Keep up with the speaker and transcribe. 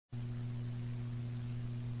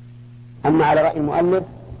أما على رأي المؤلف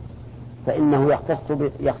فإنه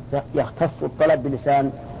يختص الطلب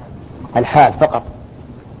بلسان الحال فقط.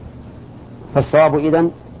 فالصواب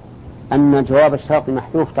إذن أن جواب الشرط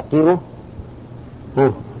محذوف تقديره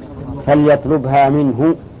فليطلبها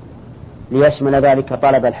منه، ليشمل ذلك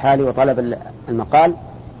طلب الحال وطلب المقال.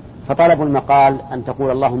 فطلب المقال أن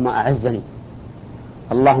تقول اللهم أعزني،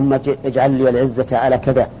 اللهم اجعل لي العزة على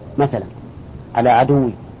كذا مثلا، على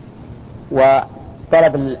عدوي.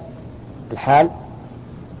 وطلب الحال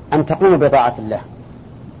أن تقوم بطاعة الله،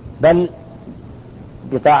 بل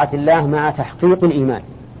بطاعة الله مع تحقيق الإيمان،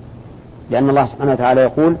 لأن الله سبحانه وتعالى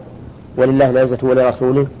يقول ولله العزة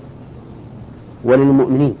ولرسوله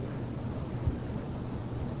وللمؤمنين.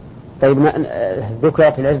 طيب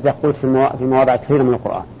ذكرت العزة قلت في مواضع كثيرة من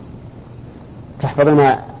القرآن.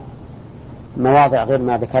 تحفظنا مواضع غير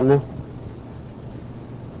ما ذكرنا؟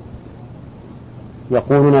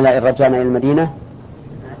 يقولون لئن رجعنا إلى المدينة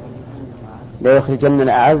ليخرجن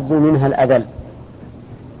الأعز منها الأذل.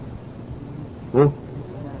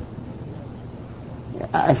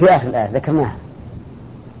 في آخر الآية ذكرناها.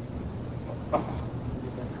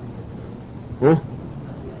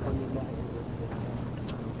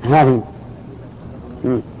 هذه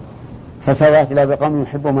فسوات إلى بقوم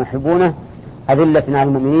يحبهم ويحبونه أذلة على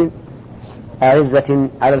المؤمنين أعزة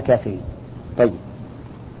على الكافرين. طيب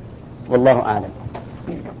والله أعلم.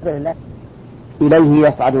 إليه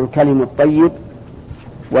يصعد الكلم الطيب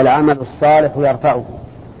والعمل الصالح يرفعه.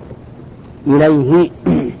 إليه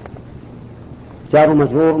جار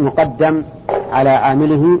مجرور مقدم على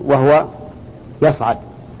عامله وهو يصعد،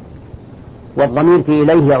 والضمير في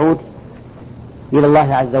إليه يعود إلى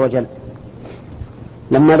الله عز وجل.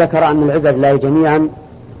 لما ذكر أن العزة لله جميعا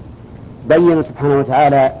بين سبحانه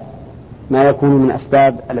وتعالى ما يكون من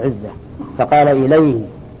أسباب العزة، فقال إليه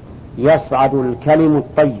يصعد الكلم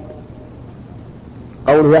الطيب.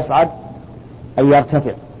 قوله يصعد أي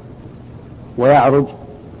يرتفع ويعرج.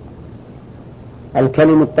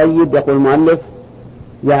 الكلم الطيب يقول المؤلف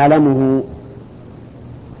يعلمه،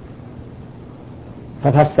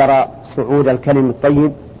 ففسر صعود الكلم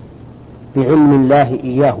الطيب بعلم الله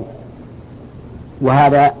إياه،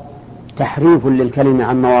 وهذا تحريف للكلمة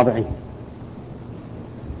عن مواضعه،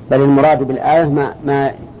 بل المراد بالآية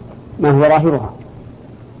ما هو ظاهرها،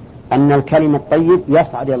 أن الكلم الطيب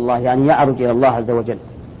يصعد إلى الله، يعني يعرج إلى الله عز وجل.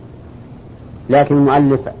 لكن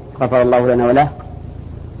المؤلف غفر الله لنا وله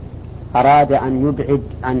أراد أن يبعد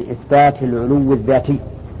عن إثبات العلو الذاتي،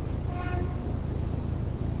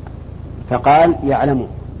 فقال يعلمه.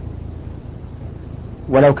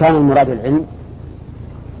 ولو كان المراد العلم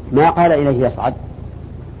ما قال إليه يصعد،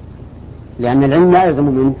 لأن العلم لا يلزم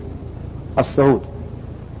منه الصعود،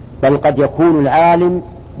 بل قد يكون العالم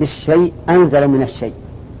بالشيء أنزل من الشيء،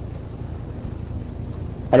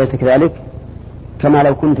 أليس كذلك؟ كما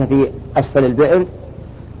لو كنت في أسفل البئر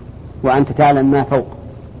وأنت تعلم ما فوق.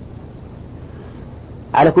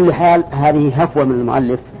 على كل حال هذه هفوة من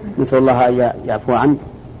المؤلف، نسأل الله أن يعفو عنه.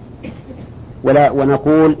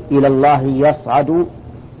 ونقول إلى الله يصعد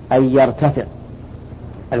أي يرتفع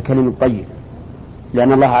الكلم الطيب،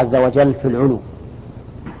 لأن الله عز وجل في العلو،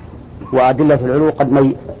 وأدلة العلو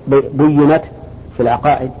قد بينت في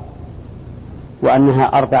العقائد،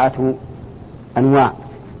 وأنها 4 أنواع: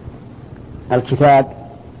 الكتاب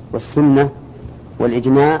والسنة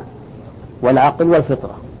والإجماع والعقل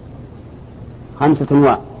والفطرة، 5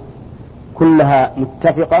 أنواع كلها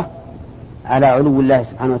متفقة على علو الله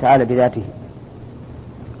سبحانه وتعالى بذاته.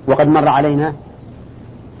 وقد مر علينا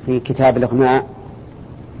في كتاب الإقناع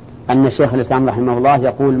أن الشيخ الإسلام رحمه الله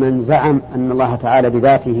يقول من زعم أن الله تعالى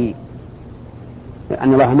بذاته،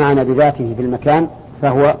 أن الله معنا بذاته في المكان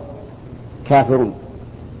فهو كافر.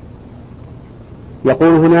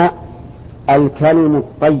 يقول هنا الكلم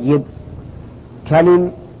الطيب،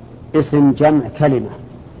 كلم اسم جمع كلمة،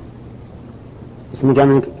 اسم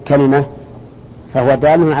جمع كلمة فهو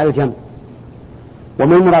دال على الجمع.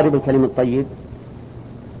 وما المراد بالكلم الطيب؟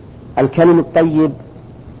 الكلم الطيب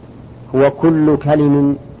هو كل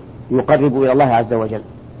كلم يقرب إلى الله عز وجل،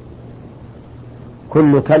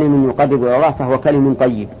 كل كلم يقرب إلى الله فهو كلم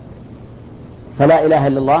طيب. فلا إله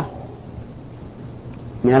إلا الله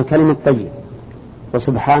من الكلم الطيب،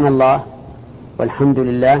 وسبحان الله والحمد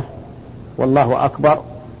لله والله أكبر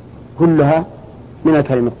كلها من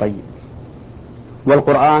الكلم الطيب.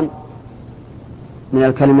 والقرآن من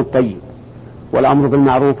الكلم الطيب، والأمر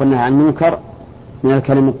بالمعروف والنهي عن المنكر من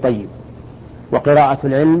الكلم الطيب، وقراءة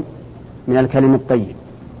العلم من الكلم الطيب،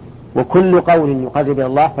 وكل قول يقرب إلى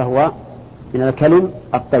الله فهو من الكلم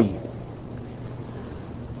الطيب.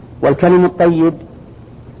 والكلم الطيب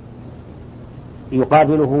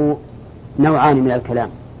يقابله نوعان من الكلام: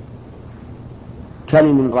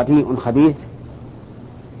 كلم رديء خبيث،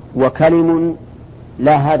 وكلم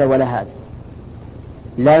لا هذا ولا هذا،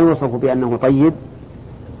 لا يوصف بأنه طيب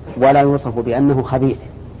ولا يوصف بأنه خبيث.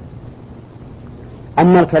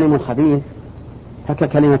 أما الكلم الخبيث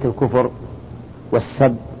فككلمة الكفر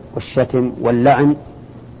والسب والشتم واللعن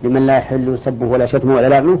لمن لا يحل سبه ولا شتمه ولا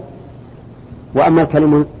لعنه. وأما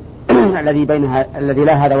الكلم الذي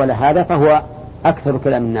لا هذا ولا هذا فهو أكثر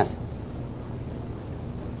كلام الناس.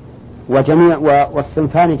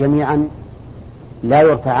 والصنفان جميعا لا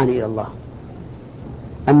يرفعان إلى الله.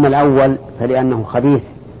 أما الأول فلأنه خبيث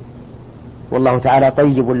والله تعالى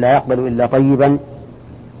طيب لا يقبل إلا طيبا،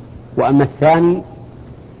 وأما الثاني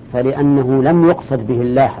فلأنه لم يقصد به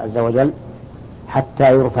الله عز وجل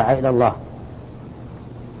حتى يرفع إلى الله.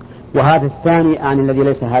 وهذا الثاني عن الذي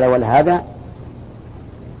ليس هذا ولا هذا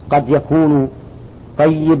قد يكون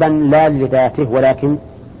طيبا لا لذاته ولكن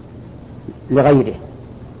لغيره،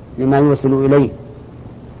 لما يوصل إليه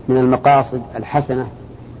من المقاصد الحسنة.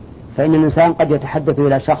 فإن الإنسان قد يتحدث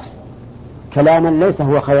إلى شخص كلاما ليس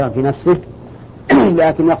هو خيرا في نفسه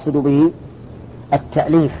لكن يقصد به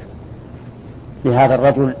التأليف لهذا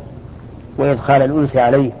الرجل وإدخال الأنس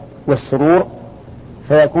عليه والسرور،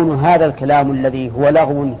 فيكون هذا الكلام الذي هو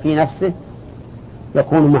لغو في نفسه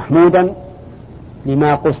يكون محمودا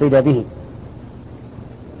لما قصد به،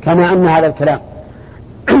 كما أن هذا الكلام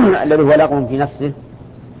الذي هو لغو في نفسه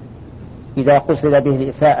إذا قصد به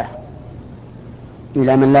الإساءة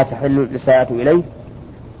إلى من لا تحل الإساءة إليه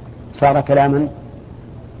صار كلاما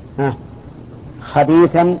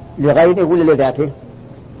خبيثا لغيره ولا لذاته؟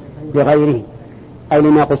 لغيره، أي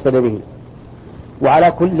لما قصد به.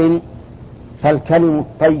 وعلى كل فالكلم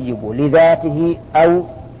الطيب لذاته أو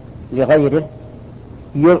لغيره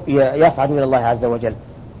يصعد إلى الله عز وجل.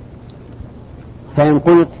 فإن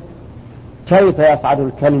قلت كيف يصعد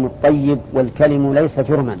الكلم الطيب والكلم ليس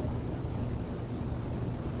جرما؟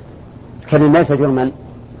 الكلم ليس جرما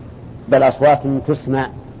بل أصوات تسمع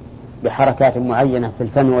بحركات معينة في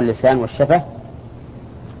الفم واللسان والشفة.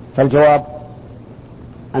 فالجواب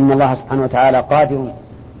أن الله سبحانه وتعالى قادر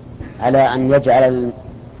على أن يجعل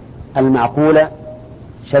المعقول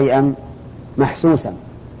شيئا محسوسا،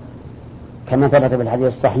 كما ثبت في الحديث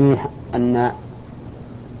الصحيح أن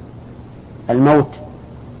الموت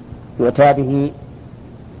يؤتى به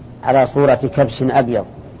على صورة كبش أبيض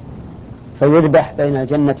فيذبح بين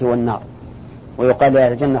الجنة والنار، ويقال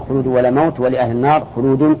لأهل الجنة خلود ولا موت ولأهل النار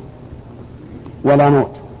خلود ولا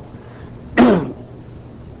موت.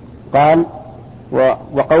 قال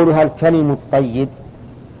وقولها الكلم الطيب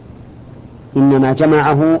إنما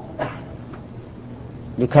جمعه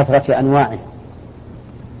لكثرة أنواعه،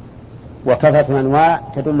 وكثرة الأنواع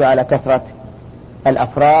تدل على كثرة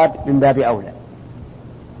الأفراد من باب أولى.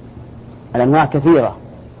 الأنواع كثيرة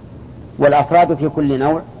والأفراد في كل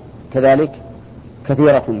نوع كذلك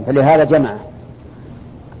كثيرة، فلهذا جمعه.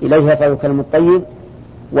 إليه يصعد الكلم الطيب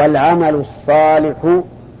والعمل الصالح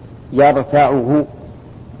يرفعه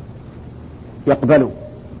يقبله.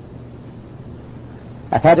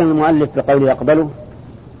 أفادنا المؤلف بقول يقبله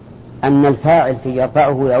أن الفاعل في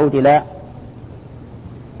يرفعه يعود إلى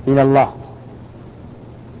الله،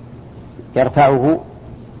 يرفعه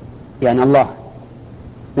يعني الله،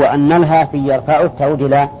 وأن الها في يرفعه تعود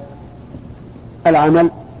إلى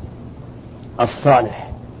العمل الصالح،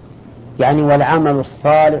 يعني والعمل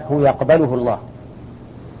الصالح يقبله الله.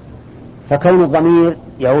 فكون الضمير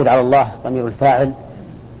يعود على الله ضمير الفاعل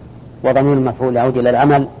وضمير المفعول يعود إلى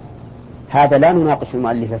العمل هذا لا نناقش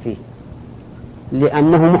المؤلف فيه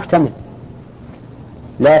لأنه محتمل،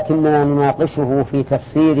 لكننا نناقشه في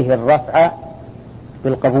تفسيره الرفع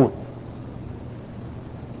بالقبول،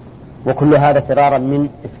 وكل هذا فرارا من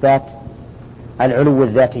إثبات العلو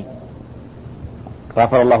الذاتي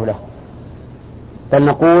غفر الله له. بل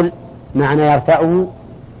نقول معنى يرفعه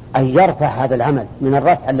أن يرفع هذا العمل من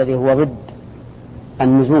الرفع الذي هو ضد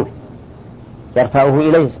النزول، يرفعه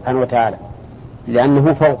إليه سبحانه وتعالى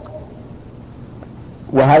لأنه فوق.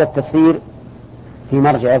 وهذا التفسير في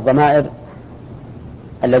مرجع الضمائر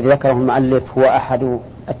الذي ذكره المؤلف هو أحد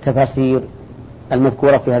التفاسير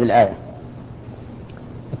المذكورة في هذه الآية.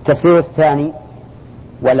 التفسير الثاني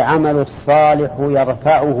والعمل الصالح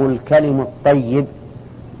يرفعه الكلم الطيب،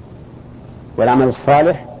 والعمل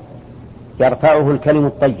الصالح يرفعه الكلم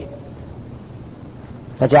الطيب،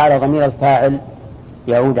 فجعل ضمير الفاعل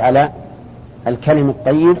يعود على الكلم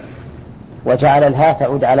الطيب وجعل الهاء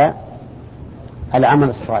تعود على العمل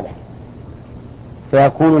الصالح،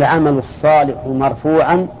 فيكون العمل الصالح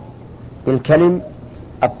مرفوعا بالكلم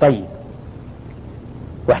الطيب.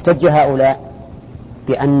 واحتج هؤلاء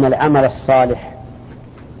بأن العمل الصالح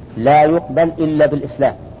لا يقبل إلا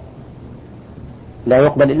بالإسلام، لا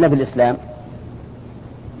يقبل إلا بالإسلام،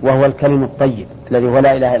 وهو الكلم الطيب الذي هو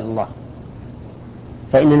لا إله إلا الله.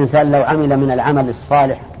 فإن الإنسان لو عمل من العمل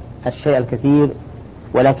الصالح الشيء الكثير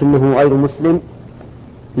ولكنه غير مسلم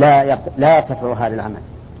لا يرتفع هذا العمل،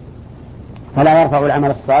 فلا يرفع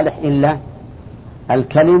العمل الصالح إلا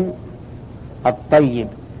الكلم الطيب.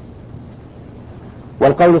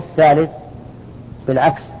 والقول الثالث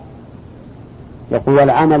بالعكس، يقول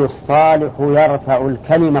العمل الصالح يرفع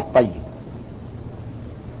الكلم الطيب،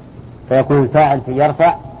 فيكون الفاعل في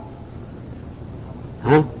يرفع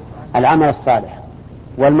العمل الصالح،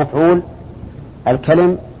 والمفعول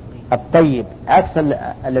الكلم الطيب عكس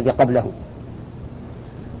الذي قبله.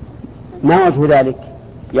 ما وجه ذلك؟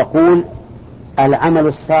 يقول العمل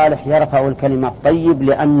الصالح يرفع الكلمة الطيب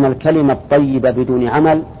لأن الكلمة الطيب بدون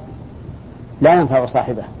عمل لا ينفع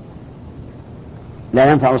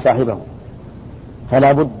صاحبه،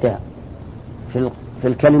 فلا بد في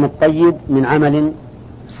الكلمة الطيب من عمل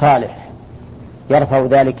صالح يرفع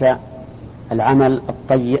ذلك العمل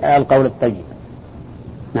الطيب، القول الطيب.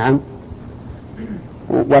 نعم.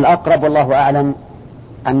 والأقرب والله أعلم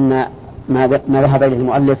أن ما ذهب إليه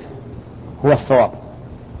المؤلف هو الصواب،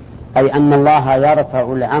 أي أن الله يرفع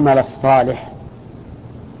العمل الصالح،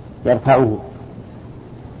 يرفعه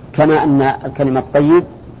كما أن الكلمة الطيب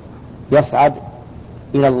يصعد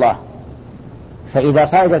إلى الله. فإذا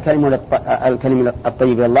صعد الكلمة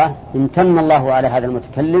الطيب إلى الله امتن الله على هذا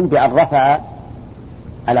المتكلم بأن رفع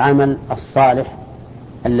العمل الصالح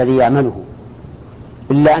الذي يعمله.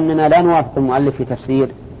 إلا أننا لا نوافق المؤلف في تفسير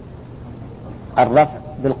الرفع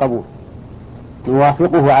بالقبول،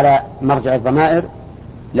 نوافقه على مرجع الضمائر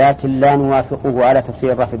لكن لا نوافقه على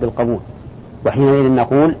تفسير الرفع بالقبول. وحينئذ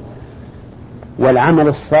نقول والعمل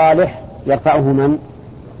الصالح يرفعه من؟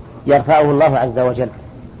 يرفعه الله عز وجل.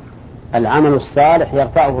 العمل الصالح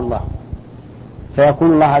يرفعه الله،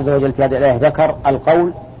 فيكون الله عز وجل في هذه الآية ذكر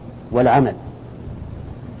القول والعمل،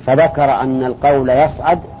 فذكر أن القول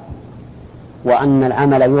يصعد وأن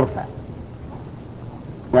العمل يرفع،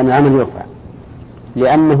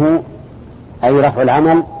 لأنه أي رفع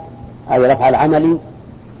العمل أي رفع العمل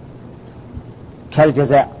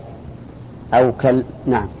كالجزاء أو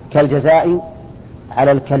كالجزاء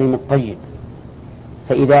على الكلم الطيب.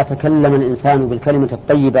 فإذا تكلم الإنسان بالكلمة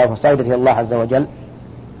الطيبة فصعدت إلى الله عز وجل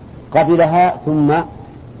قبلها ثم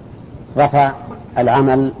رفع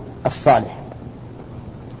العمل الصالح،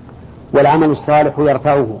 والعمل الصالح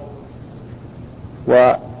يرفعه.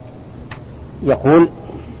 ويقول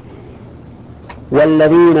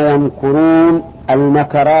والذين يمكرون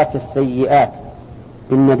المكرات السيئات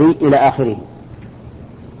بالنبي إلى آخره.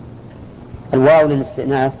 الواو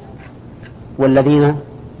للاستئناف، والذين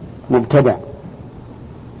مبتدأ،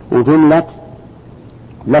 وجملة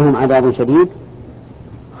لهم عذاب شديد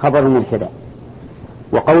خبر مبتدأ.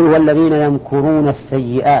 وقول والذين يمكرون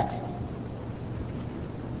السيئات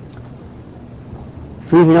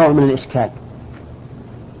فيه نوع من الإشكال،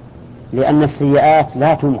 لأن السيئات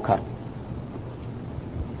لا تنكر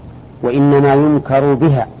وإنما ينكر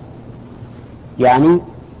بها، يعني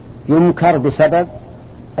ينكر بسبب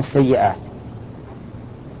السيئات.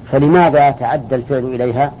 فلماذا تعدى الفعل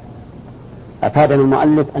إليها؟ أفادنا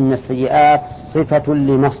المؤلف أن السيئات صفة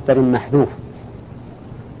لمصدر محذوف،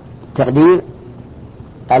 تقدير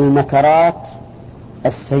المكرات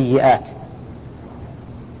السيئات،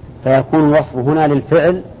 فيكون الوصف هنا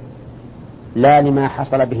للفعل لا لما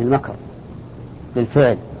حصل به المكر،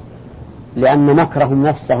 للفعل، لأن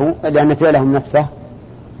فعلهم نفسه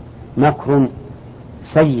مكر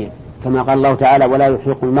سيء، كما قال الله تعالى ولا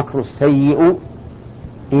يحيق المكر السيء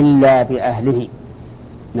إلا بأهله.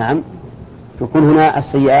 نعم. تكون هنا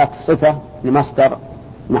السيئات صفة لمصدر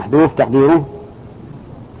محذوف تقديره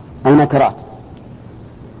المكرات.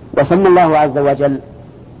 وسمى الله عز وجل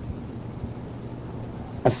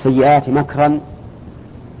السيئات مكرا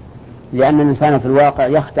لأن الإنسان في الواقع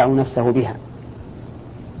يخدع نفسه بها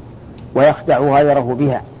ويخدع غيره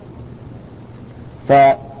بها،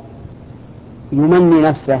 فيمني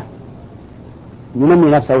نفسه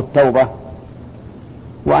التوبة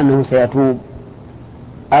وأنه سيتوب،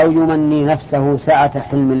 أو يمني نفسه سعة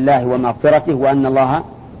حلم الله ومغفرته وأن الله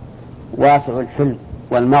واسع الحلم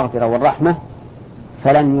والمغفرة والرحمة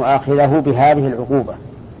فلن يؤاخذه بهذه العقوبة.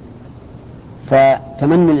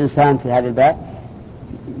 فتمني الإنسان في هذا الباب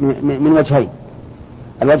من وجهين: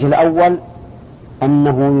 الوجه الأول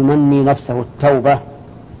أنه يمني نفسه التوبة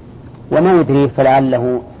وما يدريه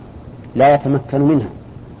فلعله لا يتمكن منها،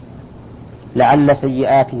 لعل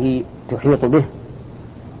سيئاته تحيط به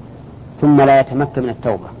ثم لا يتمكن من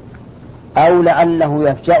التوبة، أو لعله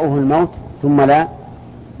يفجأه الموت ثم لا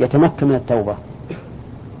يتمكن من التوبة.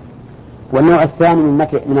 والنوع الثاني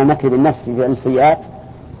من المكر بالنفس في السيئات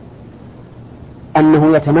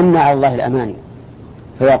أنه يتمنى على الله الأماني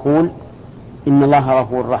فيقول إن الله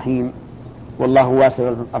غفور رحيم والله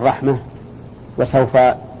واسع الرحمة وسوف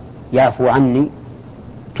يعفو عني،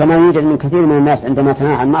 كما يوجد من كثير من الناس عندما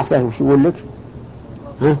تنهى عن معصية وش يقول لك؟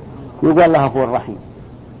 يقول الله غفور رحيم،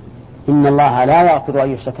 إن الله لا يغفر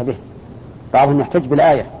أن يشرك به. بعضهم يحتج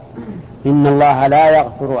بالآية إن الله لا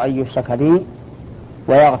يغفر أن يشرك به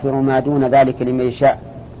ويغفر ما دون ذلك لمن يشاء،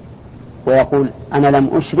 ويقول أنا لم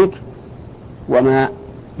أشرك وما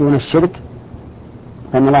دون الشرك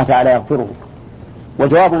فإن الله تعالى يغفره.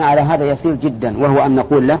 وجوابنا على هذا يسير جدا، وهو أن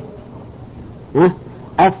نقول له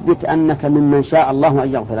أثبت أنك ممن شاء الله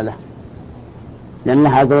أن يغفر له، لأن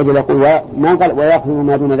الله عز وجل يقول ما قال ويغفر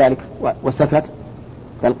ما دون ذلك وسكت،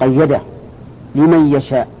 بل قيده لمن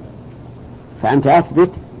يشاء، فأنت أثبت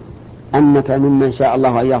أنك ممن شاء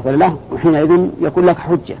الله أن يغفر له، وحينئذ يكون لك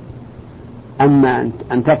حجة. أما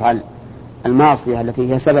أن تفعل المعصية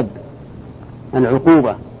التي هي سبب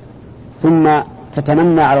العقوبة ثم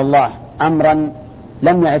تتمنى على الله أمرا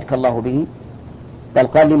لم يعدك الله به بل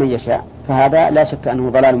قال لمن يشاء، فهذا لا شك أنه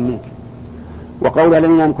ضلال منك. وقول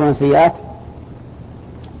الذين يمكرون السيئات،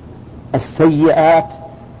 السيئات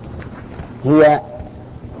هي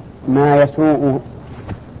ما يسوء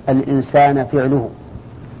الإنسان فعله،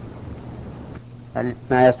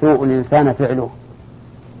 ما يسوء الإنسان فعله،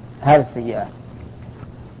 هذا السيئات.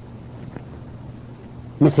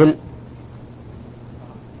 مثل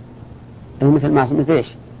مثل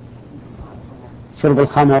إيش؟ شرب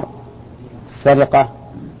الخمر، السرقة،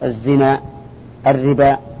 الزنا،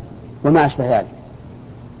 الربا وما أشبه ذلك.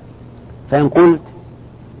 فإن قلت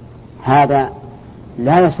هذا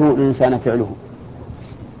لا يسوء الإنسان فعله،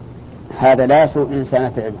 هذا لا يسوء الإنسان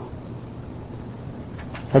فعله،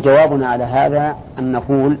 فجوابنا على هذا أن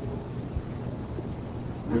نقول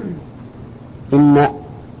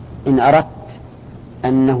إن أردت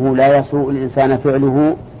أنه لا يسوء الإنسان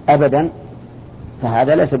فعله أبدا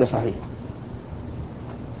فهذا ليس بصحيح،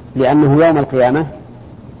 لأنه يوم القيامة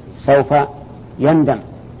سوف يندم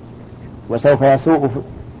وسوف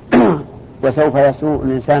يسوء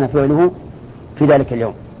الإنسان فعله في ذلك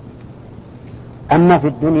اليوم. أما في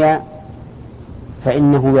الدنيا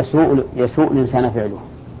فإنه يسوء الإنسان فعله.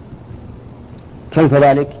 كيف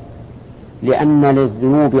ذلك؟ لأن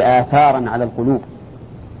للذنوب آثارا على القلوب،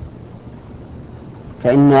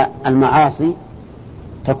 فإن المعاصي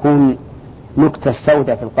تكون نكتة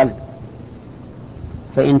السوداء في القلب،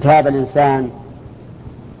 فإن تاب الإنسان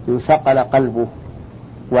انصقل قلبه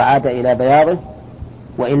وعاد إلى بياضه،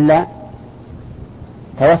 وإلا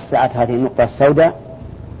توسعت هذه النقطة السوداء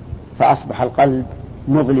فأصبح القلب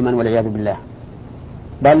مظلما والعياذ بالله،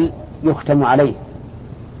 بل يختم عليه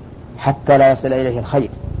حتى لا يصل إليه الخير،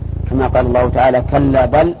 كما قال الله تعالى كلا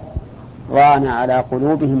بل ران على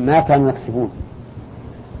قلوبهم ما كانوا يكسبون.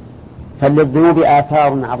 فللذنوب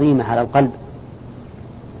آثار عظيمة على القلب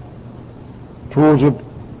توجب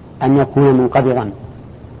أن يكون منقبضا،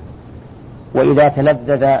 وإذا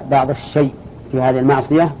تلذذ بعض الشيء في هذه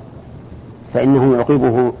المعصية فإنه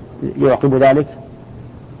يعقب ذلك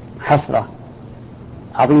حسرة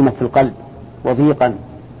عظيمة في القلب وضيقا.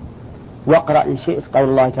 واقرأ إن شئت قول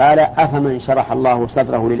الله تعالى أفمن شرح الله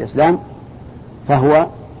صدره للإسلام فهو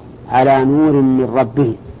على نور من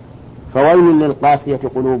ربه فويل للقاسية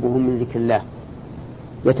قلوبهم من ذكر الله.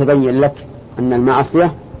 يتبين لك أن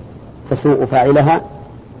المعصية تسوء فاعلها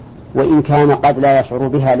وإن كان قد لا يشعر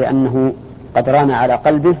بها، لأنه قد ران على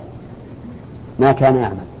قلبه ما كان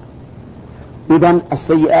يعمل. إذن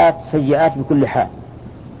السيئات سيئات بكل حال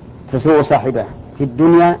تسوء صاحبها في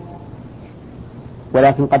الدنيا،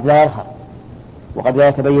 ولكن قد لا يظهر وقد لا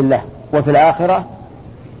يتبين له، وفي الآخرة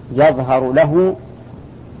يظهر له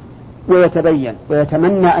ويتبين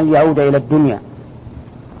ويتمنى أن يعود إلى الدنيا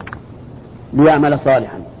ليعمل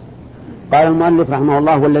صالحا. قال المؤلف رحمه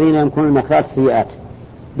الله والذين يمكرون المكرات السيئات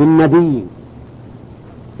بالنبي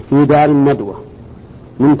في دار الندوة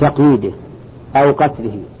من تقييده أو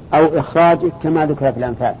قتله أو إخراجه كما ذكر في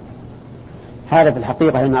الأنفال. هذا في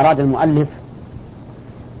الحقيقة إن أراد المؤلف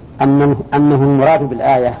أنه المراد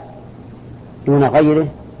بالآية دون غيره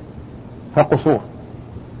فقصور،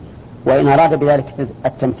 وإن أراد بذلك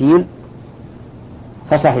التمثيل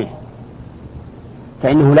فصحيح،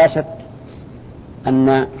 فإنه لا شك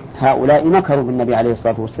أن هؤلاء مكروا بالنبي عليه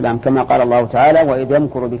الصلاة والسلام، كما قال الله تعالى وإذ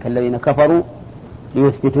يمكر بك الذين كفروا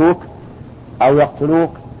ليثبتوك أو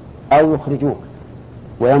يقتلوك أو يخرجوك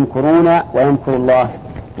ويمكرون ويمكر الله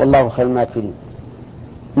والله خير الماكرين.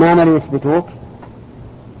 معنى ليثبتوك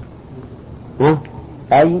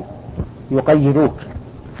أي يقيدوك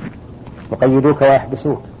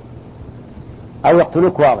ويحبسوك، أو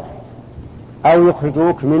يقتلوك واضح، أو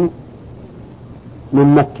يخرجوك من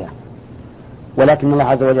مكة. ولكن الله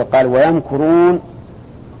عز وجل قال ويمكرون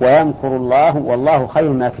ويمكر الله والله خير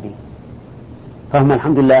الماكرين. فهم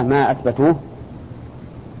الحمد لله ما أثبتوه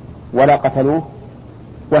ولا قتلوه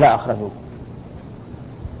ولا أخرجوه،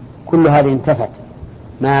 كل هذه انتفت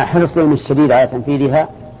مع حرصهم الشديد على تنفيذها،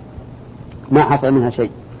 ما حصل منها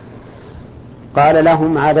شيء. قال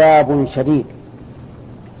لهم عذاب شديد.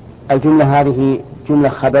 الجملة هذه جملة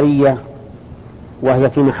خبرية وهي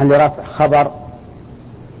في محل رفع خبر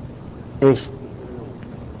إيش؟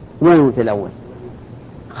 وين الأول؟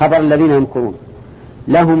 خبر الذين يمكرون.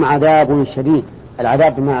 لهم عذاب شديد.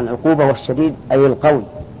 العذاب بمعنى العقوبة، والشديد أي القوي،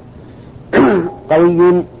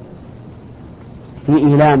 قوي في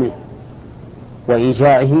إيلامه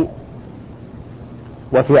وإيجاعه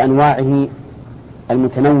وفي أنواعه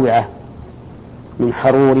المتنوعة من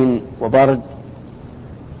حرور وبرد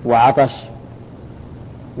وعطش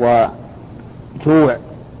وجوع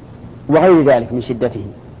وغير ذلك من شدته.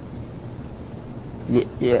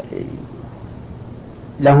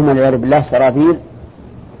 لهم والعياذ بالله سرابيل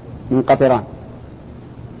من قطران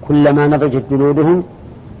كلما نضجت جلودهم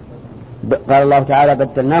قال الله تعالى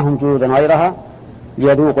بدلناهم جلودا غيرها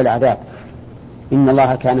ليذوقوا العذاب إن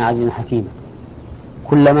الله كان عزيزا حكيما.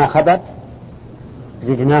 كلما خبت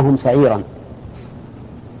زدناهم سعيرا.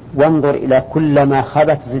 وانظر إلى كلما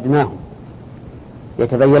خبت زدناهم،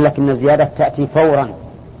 يتبين لك أن الزيادة تأتي فورا،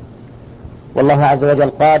 والله عز وجل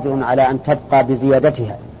قادر على أن تبقى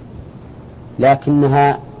بزيادتها،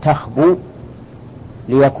 لكنها تخبو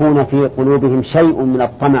ليكون في قلوبهم شيء من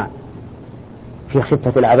الطمع في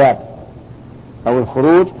خفة العذاب أو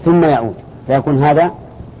الخروج ثم يعود، فيكون هذا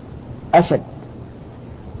أشد،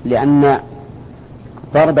 لأن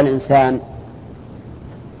ضرب الإنسان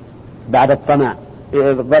بعد الطمع،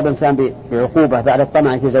 ضرب الإنسان بعقوبة بعد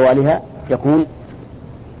الطمع في زوالها يكون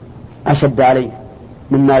أشد عليه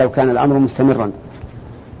مما لو كان الأمر مستمرا.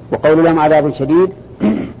 وقول لهم عذاب شديد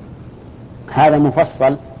هذا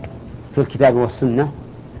مفصل في الكتاب والسنة،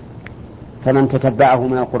 فمن تتبعه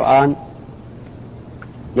من القرآن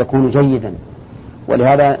يكون جيدا.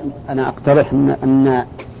 ولهذا أنا أقترح أن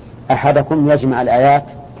أحدكم يجمع الآيات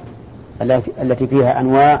التي فيها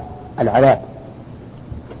أنواع العذاب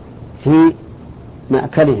في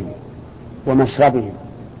مأكلهم ومشربهم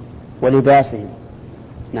ولباسهم،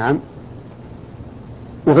 نعم،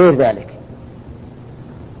 وغير ذلك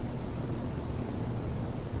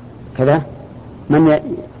كذا. من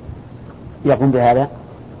يقوم بهذا؟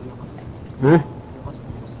 ها؟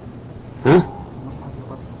 ها؟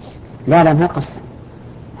 لا ما قص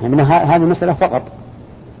هذه المسألة فقط،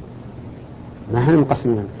 ما هل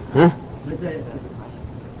مقسم. ها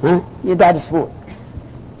بعد أسبوع.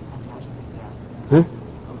 ها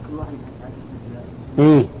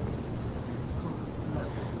إيه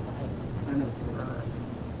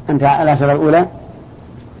أنت العشرة الأولى.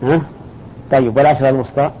 ها طيب، والعشرة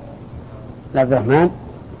الوسطى لعبد الرحمن،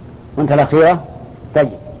 وأنت الأخيرة. طيب،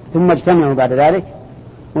 ثم اجتمعوا بعد ذلك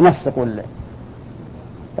ونسقوا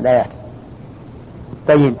الآيات.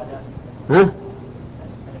 طيب، ها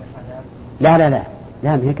لا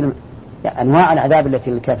من هيك أنواع العذاب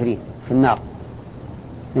التي للكافرين في النار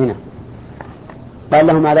هنا. قال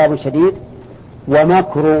لهم عذاب شديد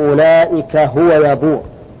ومكر أولئك هو يبور.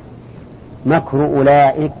 مكر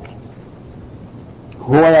أولئك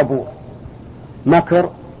هو يبور. مكر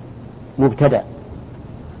مبتدأ،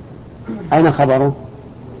 أين خبره؟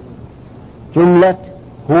 جملة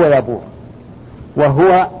هو يبور،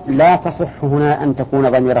 وهو لا تصح هنا أن تكون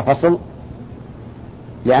ضمير فصل،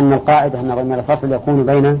 لأن القاعدة أن ضمير الفصل يكون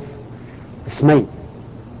بين اسمين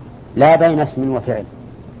لا بين اسم وفعل،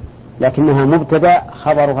 لكنها مبتدأ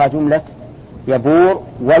خبرها جملة يبور،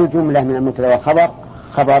 والجملة من المبتدأ والخبر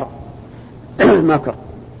خبر مكر،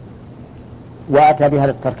 وأتى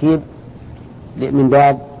بهذا التركيب من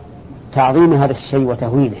باب تعظيم هذا الشيء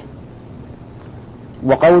وتهويله.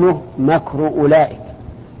 وقوله مكر أولئك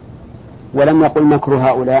ولم يقل مكر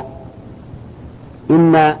هؤلاء،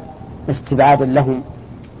 إما استبعادا لهم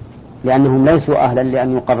لأنهم ليسوا أهلا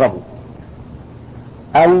لأن يقربوا،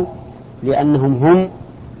 أو لأنهم هم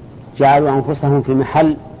جعلوا أنفسهم في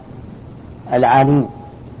محل العالين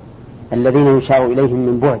الذين يشار إليهم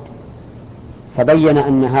من بعد، فبين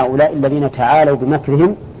أن هؤلاء الذين تعالوا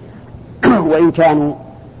بمكرهم وإن كانوا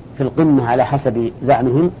في القمة على حسب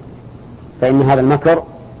زعمهم فإن هذا المكر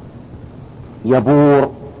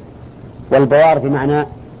يبور. والبوار بمعنى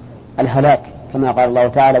الهلاك، كما قال الله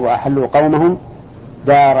تعالى وأحلوا قومهم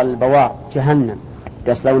دار البوار جهنم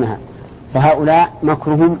يصلونها. فهؤلاء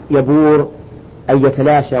مكرهم يبور أي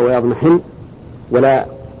يتلاشى ويضمحل ولا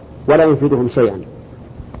يفيدهم شيئا.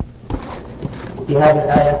 في هذه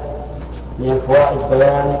الآية من الفوائد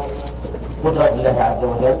بيان قدرة الله عز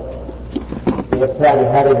وجل بإرسال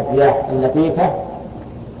هذه الرياح اللطيفة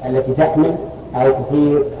التي تحمل أو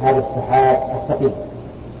تثير هذا السحاب الثقيل.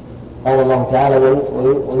 قال الله تعالى: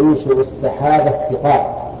 وينشئ السحاب الثقال.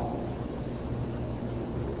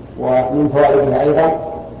 ومن فوائدها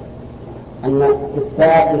أيضا أن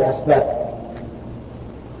إثبات الأسباب،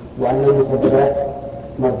 وأن المسببات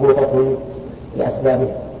مربوطة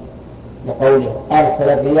بأسبابها، لقوله: أرسل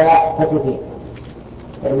الرياح فتثير،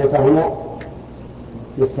 فإن فهنا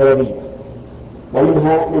للسببية.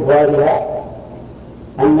 ومنها من فوائدها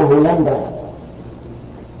أنه ينبغي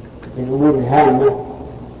في الأمور الهامة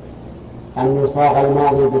أن يصاغ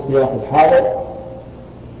الماضي بصيغة الحاضر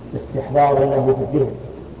استحضارا له في الذهن،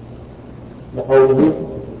 لقوله: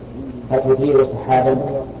 فتثير سحابا.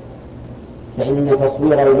 فإن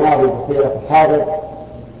تصوير الماضي بصيغة الحاضر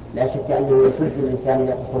لا شك أنه يشد الإنسان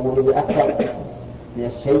إلى تصوره أكثر من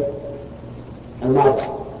الشيء الماضي.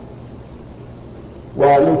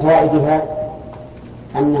 ومن فوائدها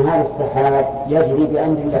أن هذا السحاب يجري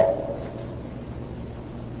بأمر الله،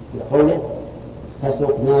 لقوله: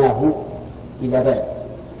 فسقناه إلى بلد.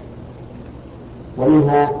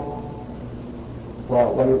 ومنها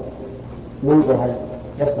وننظر هل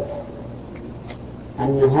يصح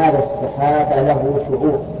أن هذا السحاب له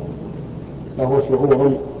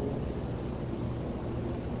شعور،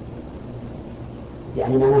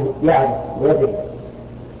 يعني معناه يعرف ويدري.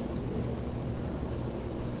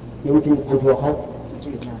 يمكن أن تؤخذ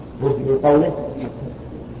من قوله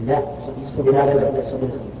لا بهذا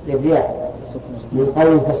الرياح، من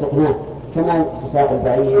قوله فسقناه، كما تساق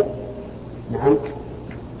البعير. نعم.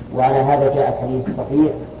 وعلى هذا جاء الحديث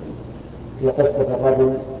الصحيح في قصة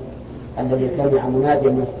الرجل الذي سمع مناديا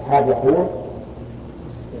من السحاب يقول: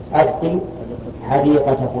 أسقي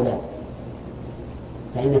حديقة فلان.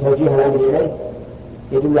 فإن توجيه الأمر إليه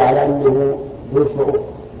يدل على أنه ذو شعور.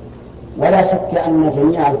 ولا شك أن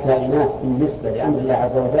جميع الكائنات بالنسبة لأمر الله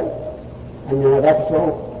عز وجل أنها ذات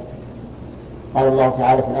شعور. قال الله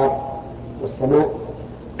تعالى في الأرض والسماء: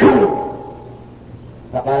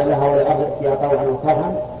 فقال لها والأرض ائتيا طوعا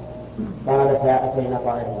وكرها قالتا أتينا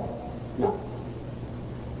طائعين. نعم.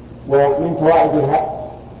 ومن فوائدها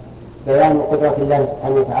بيان قدرة الله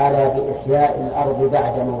سبحانه وتعالى بإحياء الأرض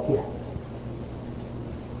بعد موتها،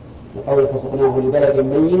 لقوله: فسقناه لبلد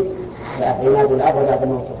ميت فأحيينا بالأرض بعد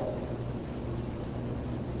موتها.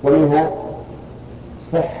 ومنها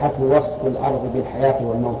صحة وصف الأرض بالحياة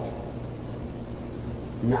والموت،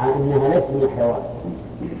 مع أنها ليست من الحيوان،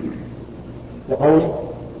 لقوله: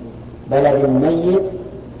 بلد ميت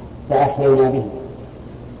فأحيينا به،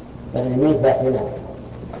 بلد ميت فأحيينا به.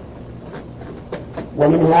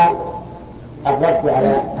 ومنها الرد على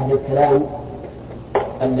أهل الكلام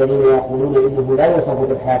الذين يقولون إنه لا يوصف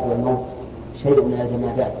بالحياة والموت شيء من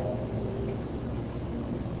الجمادات،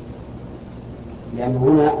 لأن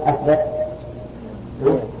هنا أثبت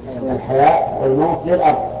الحياة والموت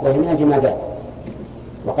للأرض وهي من الجمادات.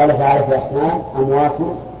 وقال تعالى في أصنام: أموات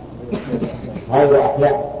غير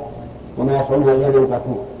أحياء وما يشعرون أيام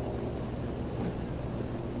يبعثون.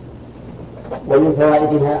 ومن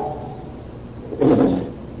فوائدها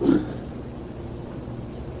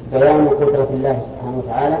بيان قدرة الله سبحانه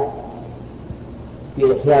وتعالى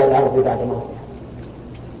في إحياء الأرض بعد موتها،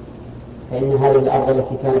 فإن هذه الأرض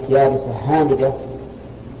التي كانت يابسة هامدة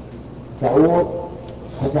تعود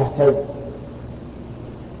فتهتز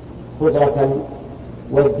قدرة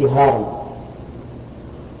وازدهارا،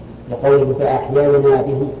 لقوله: فأحيينا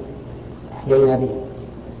به،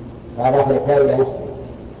 فأضاف الإحياء إلى نفسه.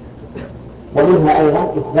 ومنها أيضا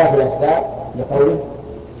إثبات الأسباب، لقوله: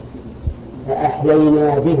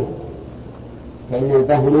 فأحيينا به، فإن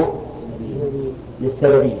البهم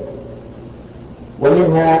للسببية.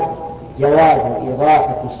 ومنها جواز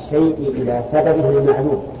إضافة الشيء إلى سببه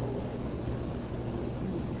المعلوم،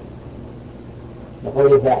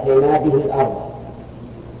 لقوله: فأحيينا به الأرض.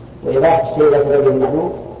 وإضافة الشيء إلى سببه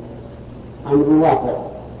المعلوم أمر واقع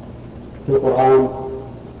في القرآن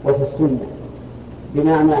وفي السنة،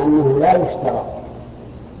 بمعنى أنه لا يشترط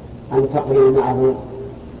أن تقرن معه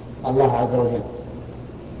الله عز وجل.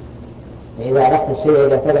 فإذا أردت الشيء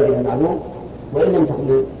إلى سببه المعلوم وإن لم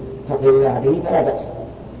تقرن الله به فلا بأس،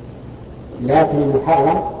 لكن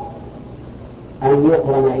المحرم أن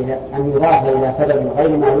يضاف إلى سبب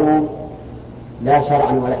غير معلوم لا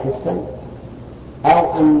شرعا ولا حسا،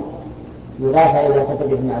 أو أن يضاف إلى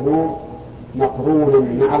سببه المعلوم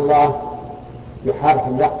مقرون مع الله بحرف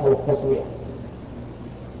يقتضي التسوية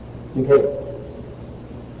من كيف.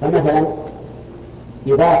 فمثلا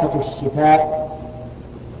إضافة الشفاء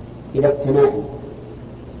إلى التمائم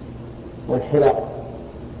والحلق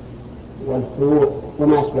والخيوط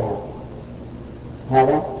وما أشبهها،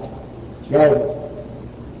 هذا لا يجوز،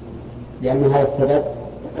 لأن هذا السبب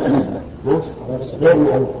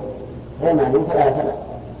غير معلوم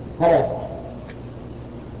فلا يصح.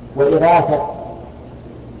 وإضافة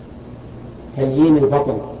تليين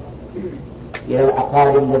البطن إلى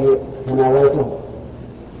العقار الذي تناولته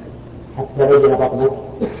حتى بين بطنك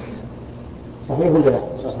صحيح ولا لا؟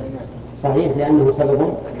 صحيح، لأنه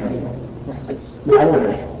سبب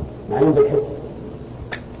معلوم بالحس.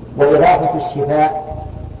 وإضافة الشفاء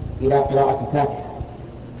إلى قراءة فاتحة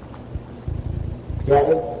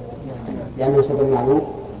جائز، لأنه سبب معلوم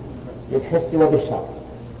بالحس وبالشرع،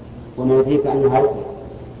 وما يدريك أنها رقية.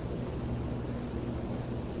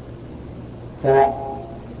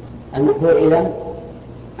 فالمحذور إذن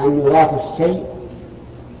أن يضاف الشيء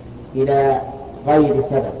إلى غير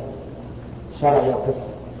سبب شرعي أو حسي،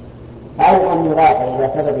 أو أن يضاف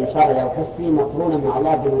إلى سبب شرعي أو حسي مقرونا مع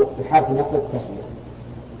الله بحرف نفس التسمية،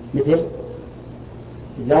 مثل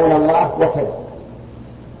لولا الله وكذا،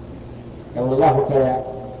 لولا الله وكذا،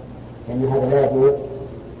 لأن هذا لا يجوز،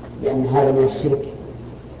 لأن هذا من الشرك،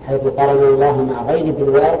 حيث قارن الله مع غير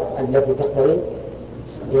بالواو التي تقتضي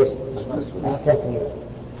التسمية،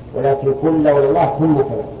 ولكن كل لولا الله ثم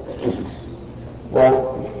كذا.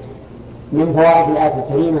 ومن فوائد الآية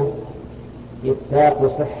الكريمة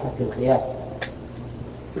إثبات صحة القياس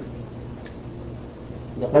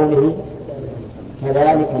لقوله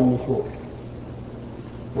كذلك النشور.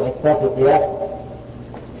 وإثبات القياس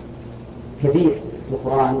كثير في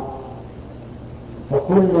القرآن،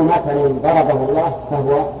 فكل مثل ضربه الله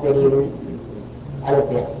فهو دليل على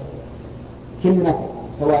القياس، كل مثل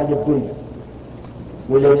سواء للدنيا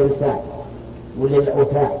ولا للإنسان ولا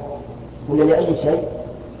للأوثان ولا لأي شيء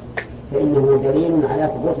فإنه دليل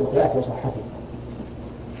على ثبوت القياس وصحته.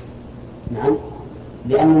 نعم،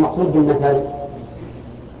 لأن المقصود بالمثل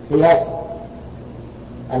قياس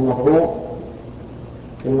المضروب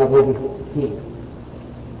بالمضروب فيه،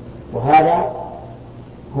 وهذا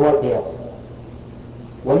هو القياس.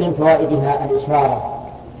 ومن فوائدها الإشارة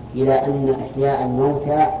إلى أن إحياء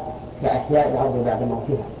الموتى كأحياء الأرض بعد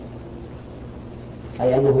موتها،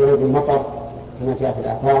 أي أنه ينزل المطر كما جاء في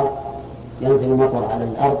الآثار، ينزل المطر على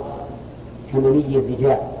الأرض كمني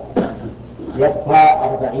الرجال يبقى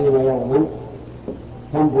 40 يوما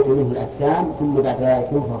تنبت منه الأجسام، ثم بعد ذلك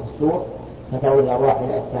ينفخ في الصور فتعود الأرواح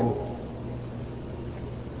إلى أجسامها.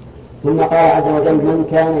 ثم قال عز وجل من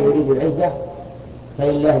كان يريد العزة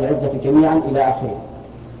فلله العزة جميعا إلى آخره.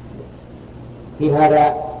 في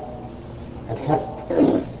هذا الحث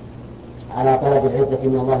على طلب العزة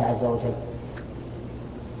من الله عز وجل،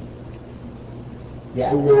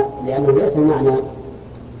 لأنه ليس معنى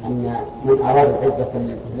أن من أراد العزة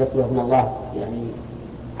فليطلب من الله يعني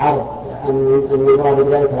عرض، أن يراد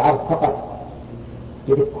بذلك العرض فقط،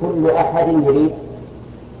 إذ كل أحد يريد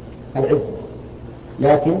العزة،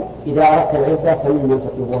 لكن إذا أردت العزة فمن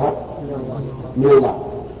تطلبها؟ من الله.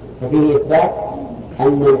 ففيه إثبات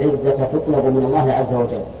أن العزة تطلب من الله عز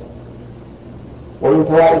وجل. ومن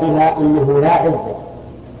فوائدها أنه لا عزة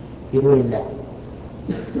بدون الله،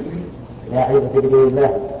 لا عزة بدون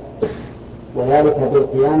الله، وذلك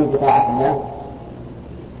بالقيام بطاعة الله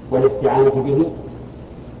والاستعانة به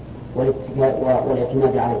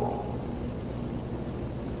والاعتماد عليه.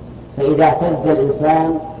 فإذا اعتز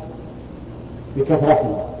الإنسان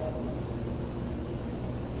بكثرته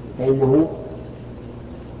فإنه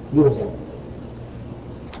يهزم،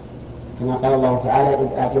 كما قال الله تعالى إذ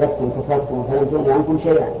أعجبتكم كثرتكم فلم تغن عنكم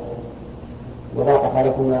شيئا وضاقت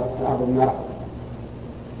عليكم الأرض بما رحبت.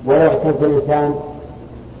 ولو اعتز الإنسان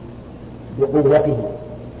بقوته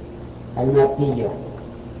المادية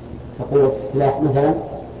كقوة السلاح مثلا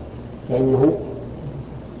فإنه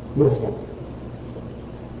يهزم.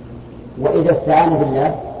 وإذا استعان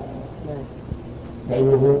بالله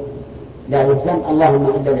فإنه لا يهزم، اللهم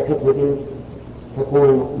إلا لحكمة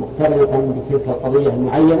تكون مقترنة بتلك القضية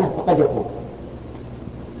المعينة فقد يكون.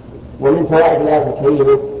 ومن فوائد الآية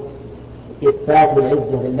الكريمة إثبات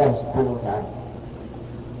العزة لله سبحانه وتعالى،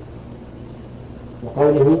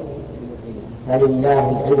 وقوله فلله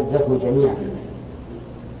العزة جميعا.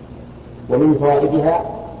 ومن فوائدها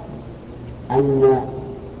أن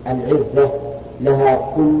العزة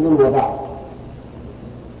لها كل وبعض،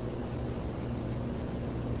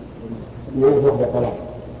 من يدخل الطلاق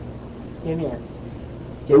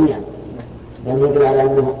جميعا، لأن يدل على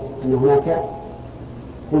أن هناك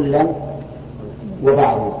كلا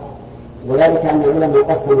وبعضا، وذلك أن العلماء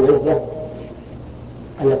قسموا العزة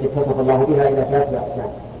التي اتصف الله بها إلى 3 أقسام: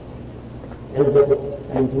 عزة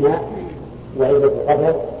الامتناع وعزة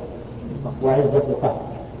القدر وعزة القهر.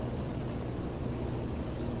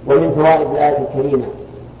 ومن فوائد الآية الكريمة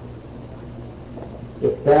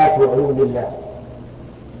إثبات علو الله.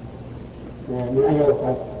 من أين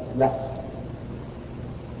يقال؟ لا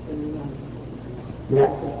لا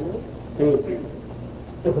إيه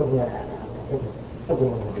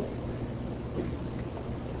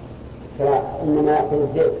فإنما يأكل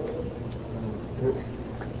الذئب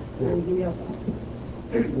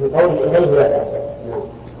من قوله إليه ولا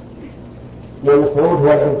لأن الصعود هو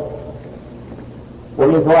العلم.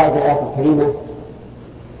 ومن فوائد الآية الكريمة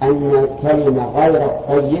أن الكلمة غير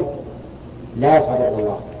الطيب لا يصعد إلى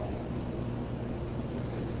الله،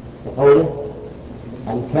 بقوله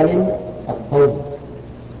الكلم الطيب.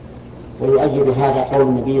 ويؤيد هذا قول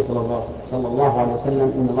النبي صلى الله عليه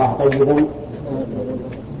وسلم إن الله طيب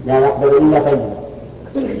لا يقبل إلا طيبا.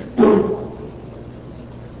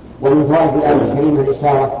 ومن فوائد الآية الكريمة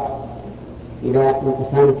الإشارة إلى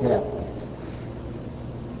انقسام الكلام،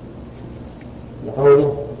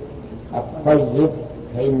 لقوله الطيب،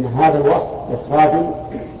 فإن هذا الوصف إخراج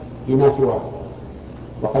بما سواه.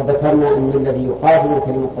 وقد ذكرنا أن الذي يقابل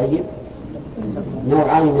الكلمة الطيب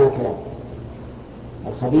نوعان من الكلام: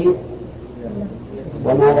 الخبيث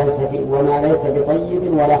وما ليس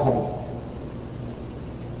بطيب ولا خبيث.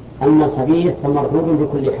 أما الخبيث فمردود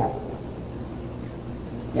بكل حال،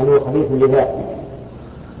 يعني هو خبيث لذاته.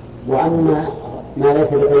 وأما ما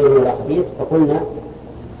ليس بطيب ولا خبيث فقلنا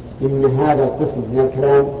إن هذا القسم من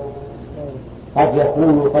الكلام قد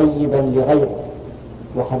يكون طيبا لغيره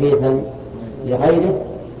وخبيثا لغيره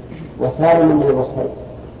وسالما من الوصفين.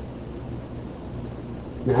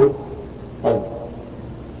 نعم. طيب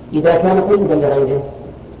إذا كان طيبا لغيره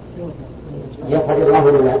يصعد الله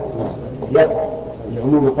ولا لا؟ يصعد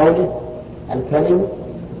لعموم قوله الكلم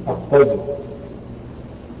الطيب.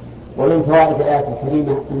 ومن فوائد الآية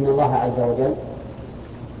الكريمة أن الله عز وجل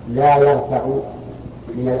لا يرفع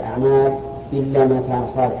من الأعمال إلا ما كان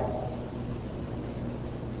صالحا،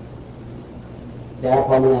 لا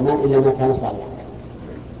يرفع من الأعمال إلا ما كان صالحا،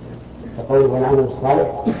 فقوله والعمل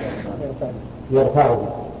الصالح يرفعه.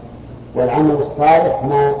 والعمل الصالح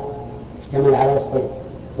ما اشتمل على وصفين.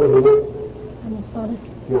 قل هنا العمل الصالح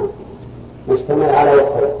نعم اشتمل على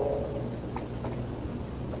وصفين: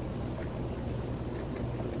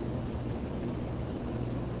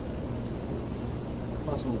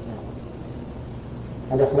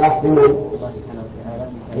 الإخلاص لمن؟ الله سبحانه وتعالى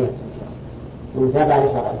والمتابعة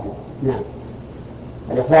لشرعه. نعم،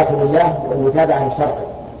 الإخلاص لله والمتابعة لشرعه.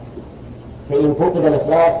 فإن فقد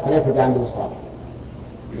الإخلاص فليس بعمل صالح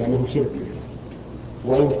لأنه شرك،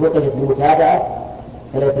 وإن فقدت المتابعة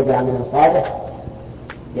فليس بعمل صالح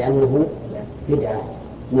لأنه بدعة.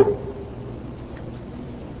 نعم.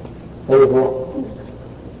 طيب،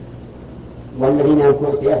 والذين يكون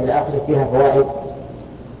سيئات الآخرة فيها فوائد.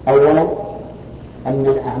 أولا أن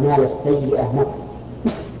الأعمال السيئة مكر،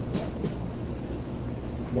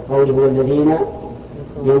 لقوله والذين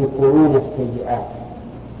ينكرون السيئات.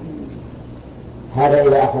 هذا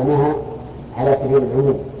إذا أخذناها على سبيل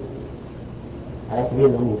العموم، على سبيل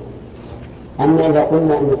العموم. أما إذا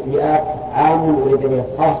قلنا أن السيئات عام أريد به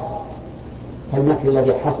خاص، فالمكر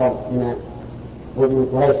الذي حصل من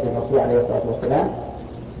قريش للرسول عليه الصلاة والسلام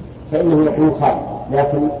فإنه يكون خاص،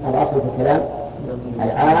 لكن الأصل في الكلام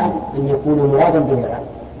العام أن يكون مرادا به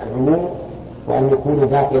العموم، وأن يكون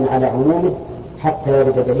باقيا على عمومه حتى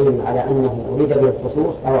يرد دليل على أنه أريد به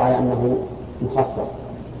الخصوص أو على أنه مخصص.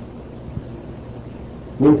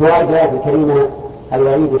 من فوائد الآية الكريمة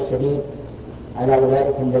الوعيد الشديد على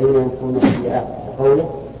أولئك الذين ينكرون السيئات، وقوله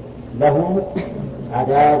لهم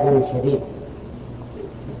عذاب شديد.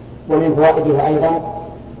 ومن فوائدها أيضا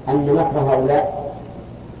أن مكر هؤلاء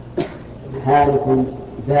هالك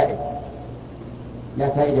زائد لا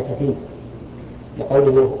فائدة فيه،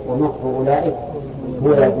 لقوله ومكر أولئك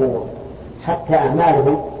هو يبور، حتى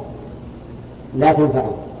أعمالهم لا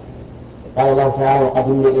تنفعهم. قال الله تعالى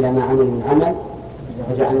وقدمنا إلى ما عملوا من عمل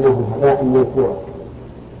فجعلناه هباء منثورا.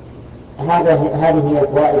 هذه هي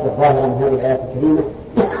الفوائد الظاهرة من هذه الآيات الكريمة.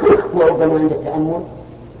 وربما عند التأمل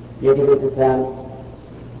يجب الإنسان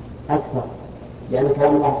أكثر، لأن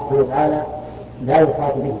كلام الله سبحانه وتعالى لا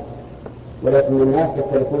يحاط به، ولكن الناس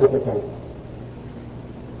يختلفون في الكلام.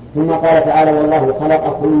 ثم قال تعالى والله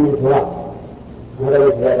خلقكم من تراب. هذا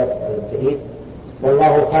مثال جديد،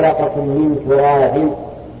 والله خلقكم من تراب.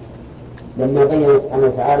 لما بين سبحانه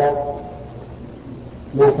وتعالى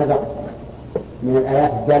ما سبق من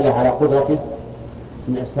الآيات الدالة على قدرته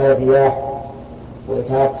من إرسال الرياح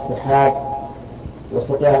وإثارة السحاب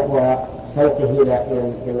وسوقه إلى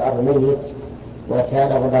الأرض الميت وإحياء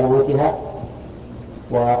الأرض بعد موتها،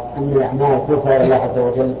 وأن الأعمال ترفع إلى الله عز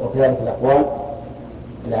وجل، وكذلك الأقوال،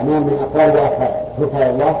 الأعمال من أقوال وأفعال ترفع إلى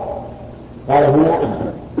الله. قال هنا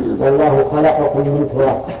والله خلقكم من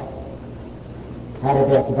تراب، هذا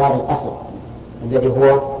باعتبار الأصل الذي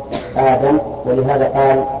هو آدم، ولهذا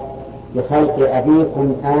قال بخلق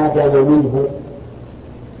أبيكم آدم منه،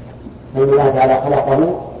 فإن الله تعالى خلقه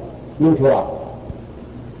من تراب.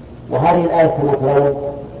 وهذه الآية كما ترون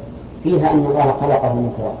فيها أن الله خلقه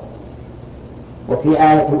من تراب، وفي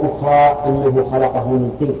آية أخرى أنه خلقه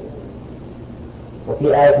من طين، وفي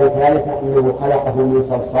آية ثالثة أنه خلقه من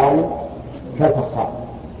صلصال كالفخار،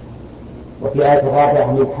 وفي آية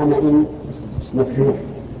رابعة من حمأ مسنون.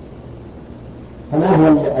 فما هو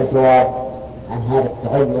الجواب عن هذا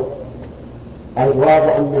التغير؟ الجواب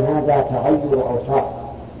أن هذا تغير أوصاف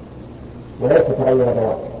وليس تغير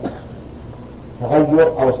ذوات، تغير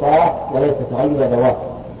أوصاف وليس تغير ذوات،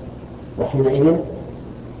 وحينئذ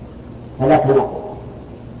فلا تناقض،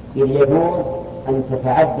 إذ يجوز أن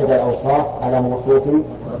تتعدد الأوصاف على موصوف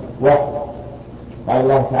واحد. قال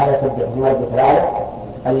الله تعالى: سبح اسم ربك الأعلى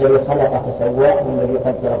الذي خلق فسوى والذي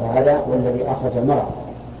قدر فهدى والذي أخرج المرعى،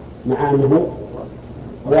 مع أنه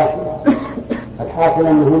واحد. الحاصل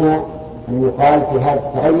أن هنا أن يقال في هذا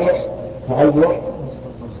التغير تغير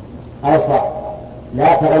أوصاف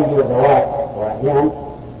لا تغير ذوات وأحيان،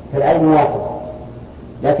 فالعلم واحد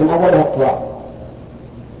لكن أولها التراب،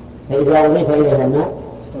 فإذا أضيف إليها الماء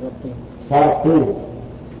صارت طينا،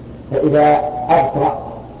 فإذا أبطأ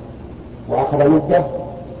وأخذ مدة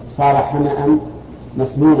صار حمأ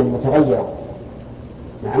مسنونا متغيرا.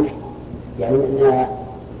 نعم، يعني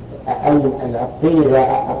أن الطين إذا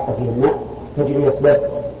أبطأ فيه الماء تجري يسبب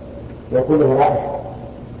ويكون له رائحة.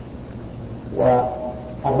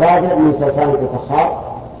 والرابع من صلصال الفخار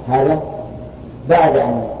هذا بعد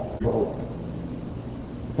أن يبرد،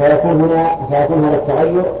 فيكون هذا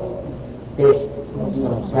التغير إيش؟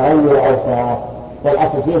 تغير أوصاف،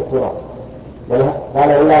 والأصل فيه التراب.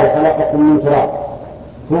 قال: والله خلقكم من تراب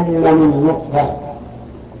ثم من نطفة.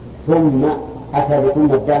 ثم أتى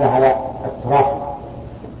بثم الدالة على التراخي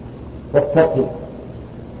والترتيب،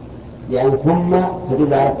 لأن ثم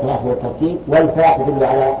تدل على التراخي والترتيب، والفاء تدل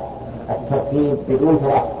على الترتيب بدون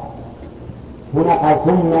تراخي. هنا قال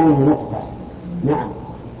ثم من نطفة، نعم،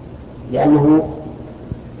 لأنه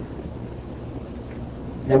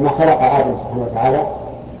لما خلق آدم سبحانه وتعالى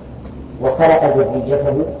وخلق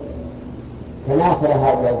ذريته تناسل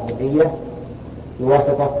هؤلاء الذرية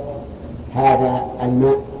بواسطة هذا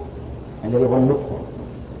الماء الذي هو النطفة،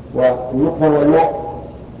 والنطفة هو الماء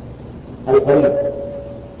القليل.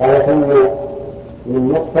 قال ثم من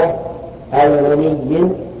نطفة أي مني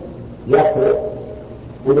يخلق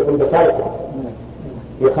عندكم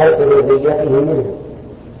بخلق ذريته منه،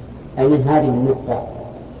 أي من هذه النطفة.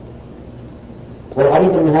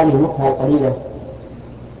 والغريب أن هذه النطفة القليلة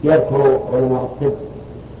يذكر علماء الطب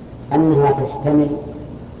أنها تشتمل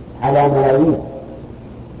على ملايين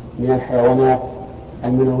من الحيوانات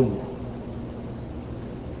المنوية،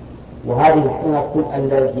 وهذه الحيوانات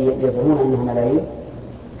التي يزعمون أنها ملايين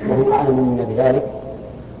وهم أعلم منا بذلك،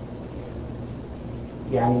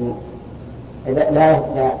 يعني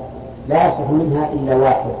لا يصح منها إلا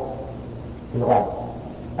واحد في الغالب،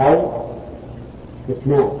 أو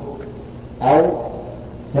اثنان أو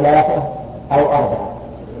ثلاثة أو أربعة.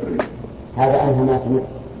 هذا أنها ما سمعت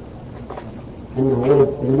أنه يولد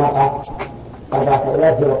بالمرأة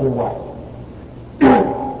 4000 في رقم واحد.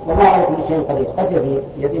 والله على كل شيء قدير، قد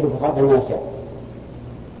يزيد في خلقه ما يشاء.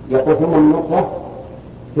 يقول ثم النطفة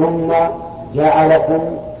ثم جعلكم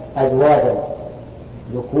أزواجا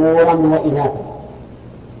ذكورا وإناثا.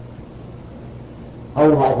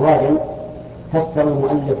 قولها أزواجا فسر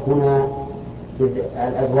المؤلف هنا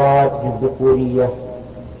الأزواج بالذكورية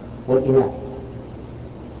والإناث،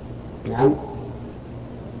 نعم،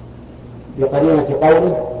 بقرينة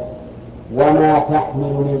قوله وما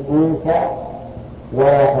تحمل من أنثى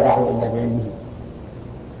ولا تضع إلا بعلمه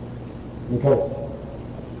من كذا.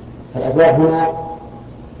 فالأزواج هنا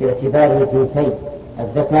باعتبار الجنسين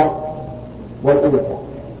الذكر والأنثى.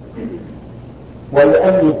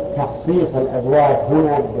 ويؤيد تخصيص الأزواج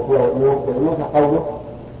هنا بالذكور والأنثى قوله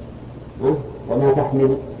وما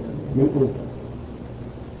تحمل من أنثى.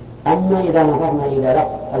 أما إذا نظرنا إلى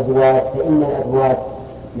لفظ أزواج فإن الأزواج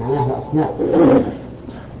معناها أصناف،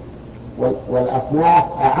 والأصناف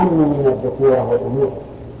أعم من الذكورة والأنوثة،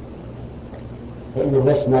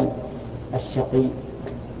 فإنه يشمل الشقي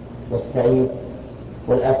والسعيد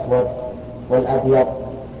والأسود والأبيض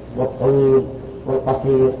والطويل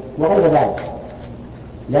والقصير وغير ذلك.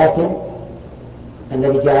 لكن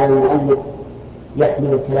الذي جعل المؤلف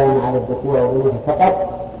يحمل الكلام على الذكورة والأنوثة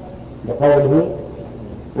فقط لقوله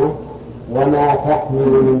وما تحمل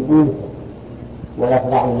من أنثى ولا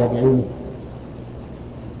تضع إلا بعلمه.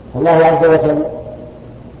 فالله عز وجل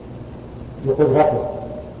بقدرته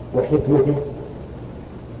وحكمته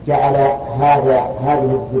جعل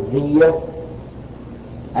هذه الذرية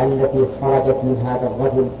التي خرجت من هذا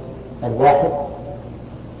الرجل الواحد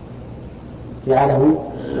جعله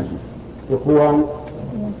ذكورا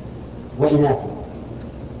وإناثا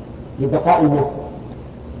لبقاء النسل،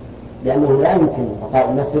 لأنه لا يمكن بقاء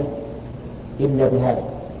النسل إلا بهذا.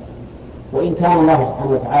 وإن كان الله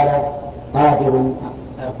سبحانه وتعالى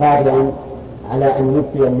قادرا على أن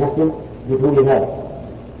يبقي النسل بدون ذلك،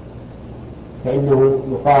 فإنه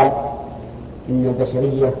يقال إن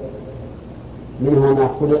البشرية منها ما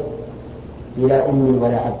خلق بلا أم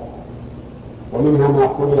ولا أب، ومنها ما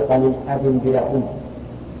خلق من أب بلا أم،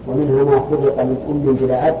 ومنها ما خلق من أم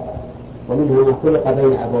بلا أب، ومنها ما خلق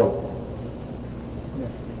بين أبوين.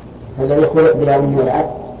 فالذي خلق بلا أم ولا أب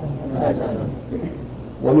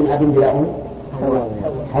ومن أب بلا أم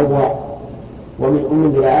حواء، ومن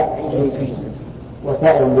أم بلا أب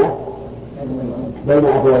وسائر الناس بين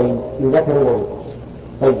أبوين من ذكر وأنثى.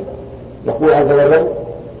 طيب، يقول عز وجل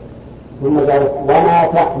ثم قال وما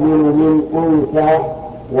تحمل من أنثى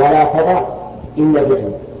ولا تضع إلا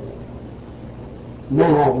بعلم. ما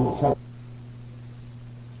هذه الشرط؟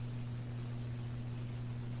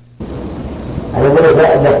 على ذلك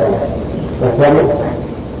لا والثاني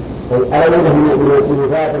الأول من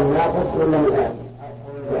زاد الناقص ولا من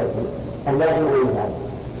اللازم أو المتعدد؟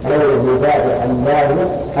 الأول من زاد اللازم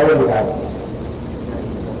أو المتعدد؟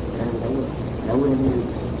 الأول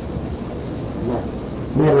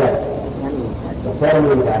من اللازم والثاني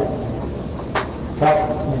من المتعدد. صح؟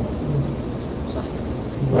 صح.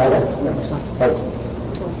 طيب،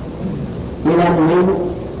 إذا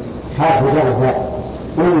من حرف جر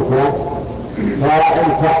أنثى فاعل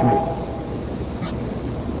تحمل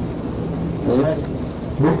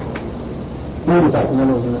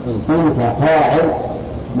أنثى فاعل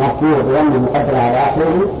مرفوع بضم مقدر على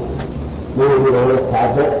آخره ما يريد هو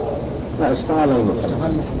التعذر. لا اشتغل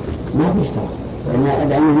ما بيشتغل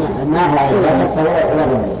لأنه ما هو على الأساس ولا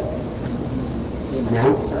غيره.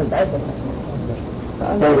 نعم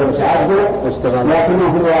تعذر لكنه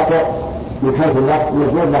هو واقع من حيث اللفظ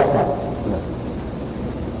مجهول لفظا.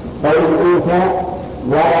 طيب أنثى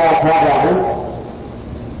ولا تضع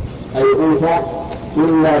أي أنثى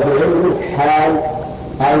إلا بعلم حال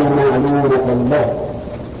أي معلومة له.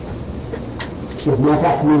 شوف ما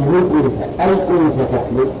تحمل من أنثى أي أنثى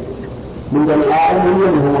تحمل من بني آدم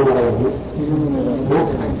منه ومن غيره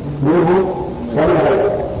منه ومن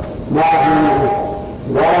غيره ما تحمل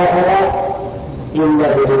ولا تضع إلا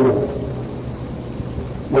بعلمه.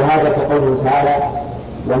 وهذا كقوله تعالى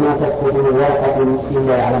وما تسقط من ورقة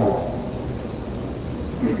إلا يعلمها.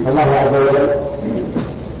 الله عز وجل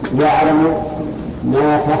يعلم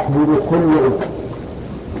ما تحمل كل أنثى.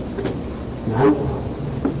 نعم،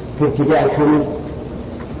 في ابتداء الحمل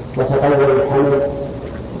وتطور الحمل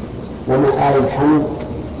ومآل الحمل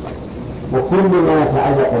وكل ما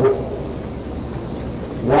يتعلق به.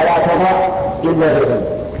 ولا تضع إلا بعلم،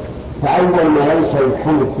 فأول ما ينشأ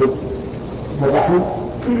الحمل في الرحم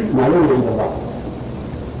معلوم عند الله،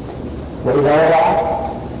 وإذا وضع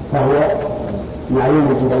فهو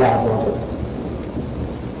معلوم عند الله عز وجل.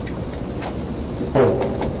 طيب،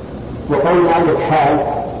 وقولنا عن الحال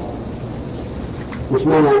مش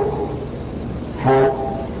معنى حال؟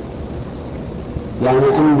 يعني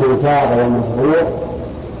أن الجار والمفعول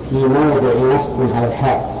في موضع نصب على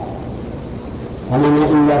الحال، فمن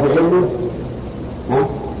إلا بعلمه أو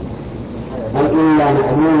إلا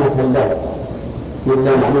معلومة له،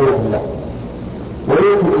 إلا معلومة له.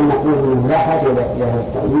 ويمكن أن نقول إنه لا حاجة إلى هذا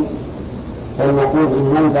التأويل، فلنقول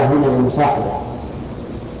إن ننبه هنا للمصاحبة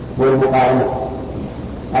والمقارنة،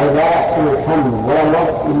 أي لا يحصل الحمل ولا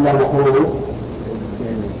الوضع إلا نقول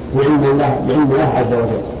بعلم الله عز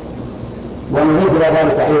وجل. ونضيف إلى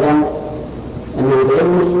ذلك أيضا أنه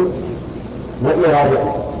بعلمه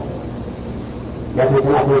وإرادته. لكن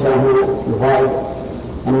سنقول هنا الفائدة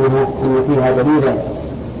أن فيها دليلا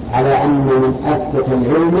على أن من أثبت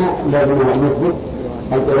العلم لازم أن يثبت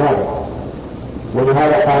الإرادة.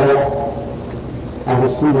 ولهذا قال أهل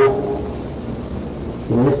السنة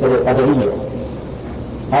بالنسبة للقدرية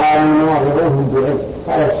قالوا ناظروهم بالعلم.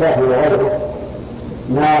 قال الشافعي وغيره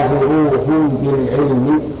ناظروهم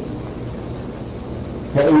بالعلم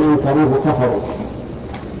فإن انكروه كفروا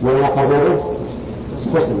ونقضوه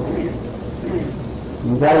خسروا.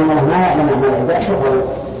 قال الله ما يعلم أن العباد كفروا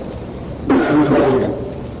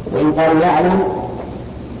وإن قالوا يعلم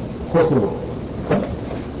خسروا،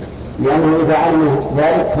 لأنه إذا علم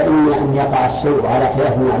ذلك فإن أن يقع الشيء على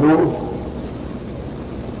خلاف معلوم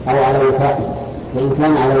أو على وفاقه، فإن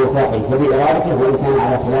كان على وفاقه فبإرادته، وإن كان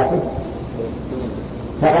على خلافه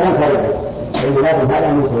فقد انفرد، فإن لازم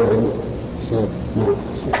هذا من العلم.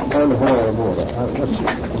 قوله هو يبوغ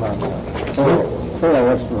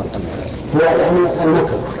هو يعني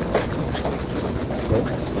النكر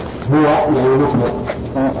هو يعني مطلق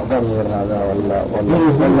ضمير هذا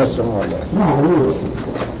ولا اسم ولا نعم اسم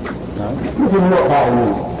مثل هو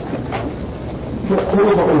قائم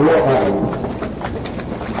هو قائم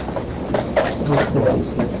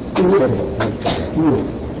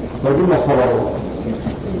وقلنا خبره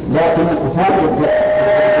لكن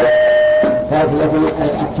فائدة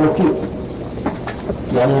التوكيد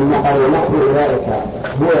يعني لما قالوا مكر أولئك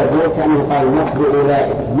هو يقول كأنه قال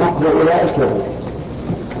مكر أولئك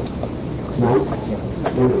نعم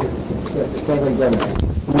كيف الجمع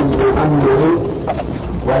من أمره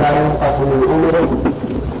ولا ينقص من أمره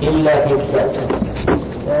إلا في كتاب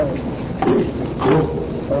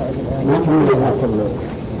ما كمل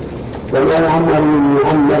ولا يعمر من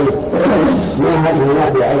يعمر ما هذه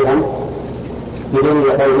نافية أيضا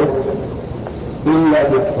بدليل قوله إلا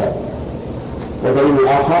في كتاب ودليل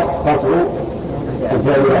آخر فاطر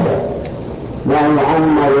الجاهلية ما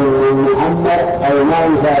يعمر من يعمر أي ما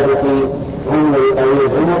يزاد في عمر طويل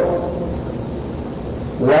العمر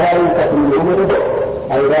ولا ينقص من عمره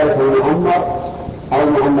أي ذلك المعمر أو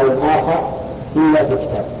معمر آخر إلا في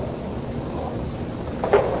كتاب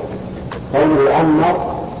قوله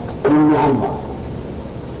يعمر من يعمر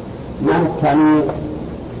معنى التعمير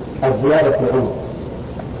الزيادة في العمر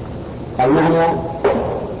المعنى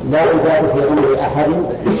لا يزاد في عمر أحد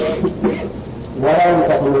ولا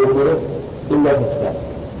ينقص من عمره إلا في كتاب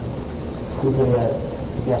انت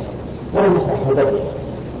يا صاحبي ولا مسألة بدري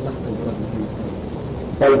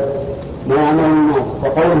طيب ما يعمل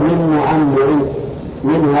وقول من معمر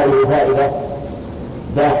من هذه زائدة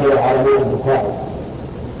داخل على ماء الفاعل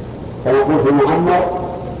فنقول في معمر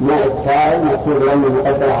ماء الفاعل مكتوب لأنه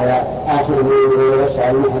مقدر على آخر من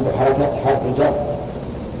ويسعى المحل بحركة حرف الجر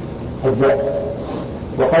الزائد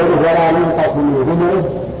وقوله ولا ينقص من عمره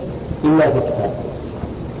إلا في الكتاب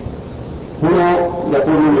هنا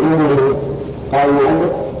يقول من عمره قال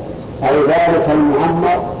المؤلف أي ذلك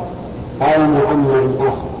المعمر أو معمر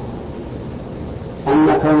آخر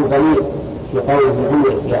أما كون ضمير في قوله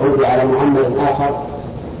عمره يعود على معمر آخر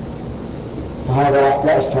فهذا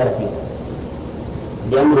لا إشكال فيه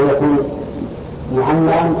لأنه يكون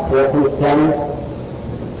معمرا ويكون الثاني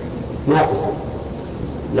ناقصا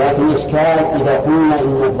لكن إشكال إذا قلنا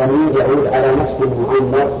إن الضمير يعود على نفس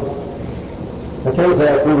المعمر فكيف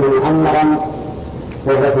يكون معمرا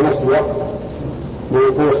وهو في نفس الوقت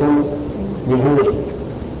منقوص من عمره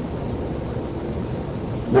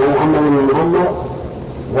ما يعمر من المعمر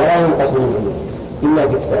ولا ينقص من عمره إلا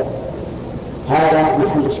بكتاب هذا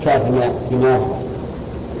محل إشكال بما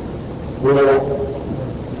ولا لا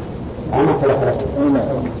أنا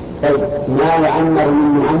أقول طيب ما يعمر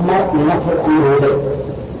من معمر لنفرض أنه زيد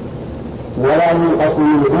ولا ينقص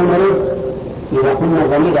من عمره إذا كنا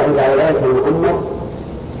الضمير يعود على ذلك المعمر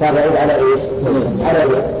صار يعود على إيش؟ على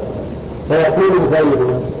زيد فيكون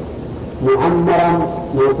زيد معمرا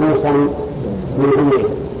منقوصا من عمره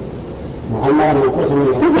معمرا منقوصا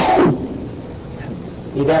من عمره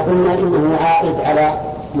إذا قلنا إنه عائد على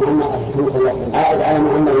عائد على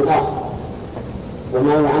معمر آخر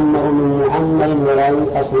وما يعمر من معمر ولا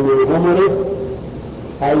ينقص من عمره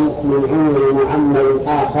أي من عمر معمر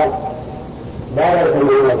آخر لا يرد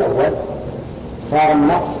المعنى الأول صار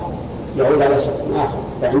النقص يعود على شخص آخر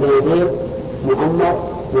فعندنا زيد معمر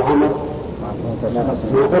وعمر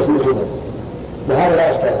منقوص من عمره وهذا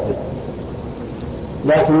لا إشكال فيه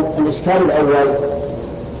لكن الإشكال الأول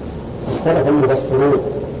اختلف المفسرون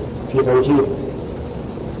في توجيه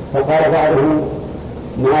فقال بعضهم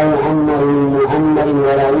ما يعمر من معمر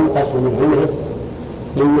ولا ينقص من عمره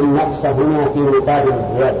إن النقص هنا في مقابل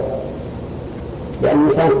الزيادة لأن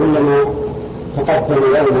الإنسان كلما تقدم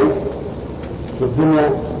يوما في الدنيا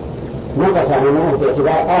نقص عمره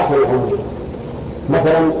باعتبار آخر عمره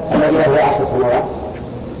مثلا الذي له 10 سنوات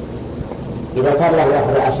إذا صار له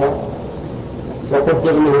 11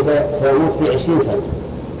 وقدر أنه سيموت في 20 سنة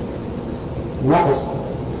نقص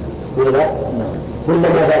ولا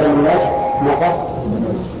كلما زاد الناس نقص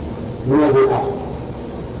من الآخر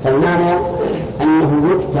فالمعنى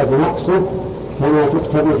أنه يكتب نقصه كما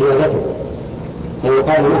تكتب زيادته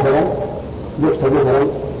فيقال مثلا يكتب مثلا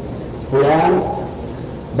فلان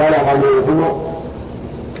بلغ من العمر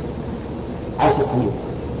 10 سنين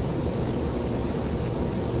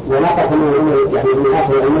ونقص من العمر يعني من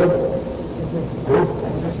آخر عمره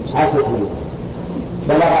 10 سنين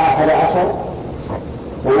بلغ 11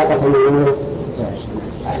 ونقص من عمره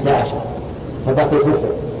 11 فبقي 9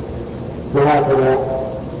 وهكذا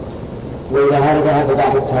وإلى هذا ذهب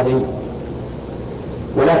بعض التابعين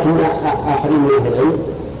ولكن آخرين من أهل العلم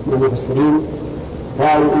من المفسرين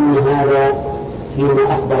قالوا إن هذا فيما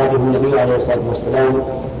أخبر به النبي عليه الصلاة والسلام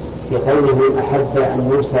في قوله من أحب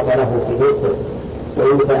أن يوسط له في رزقه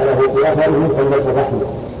وإن سأله في أثره فليس رحمه.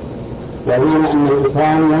 وبما أن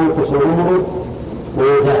الإنسان ينقص عمره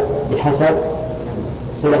ويزال بحسب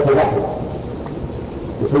صلة الرحم،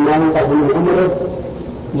 يسمى ينقص من عمره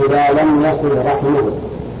إذا لم يصل رحمه،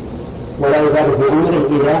 ولا يزال في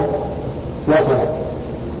عمره إذا وصل.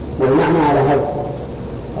 والمعنى على هذا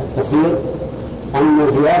التفسير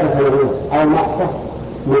أن زيادة العمر أو نقصه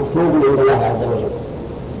مكتوب عند الله عز وجل،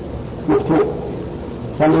 مكتوب.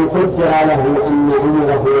 فمن قدر له أن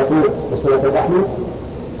عمره يطول بصلة الرحم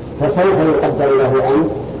فسوف يقدر له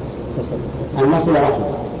أن يصل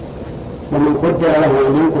رحمه، ومن قدر له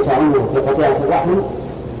أن ينقص عمره في قطيعة الرحم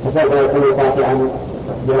فسوف يكون قاطعا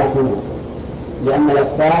برحمه، لأن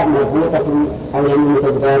الأسباب مربوطة أو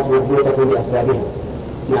المسببات مربوطة بأسبابها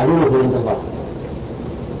معلومة عند الله.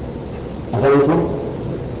 أفهمتم؟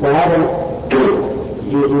 وهذا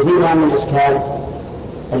يزيل عن الإشكال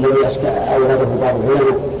الذي أورده بعض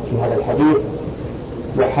العلماء في هذا الحديث،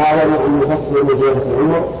 وحاولوا أن يفسروا زيادة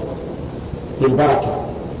العمر بالبركة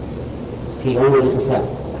في عمر الإنسان،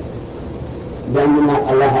 لأن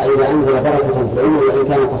الله إذا أنزل بركة في العمر وإن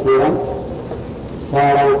كان قصيرا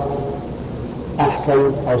صار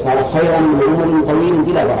أحسن أو صار خيرا من عمر طويل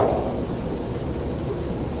بلا بركة.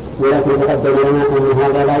 ولكن تقدم لنا أن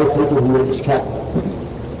هذا لا يخرجه من الإشكال،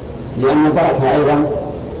 لأن البركة أيضا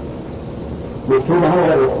مكتوبة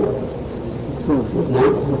ولا مكتوبة؟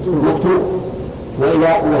 نعم مكتوب،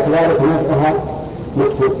 وكذلك نزعها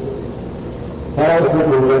مكتوب، فلا يخرج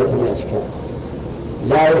من ذلك من الإشكال.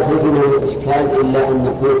 لا يخرج من الإشكال إلا أن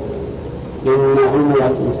نقول إن عمر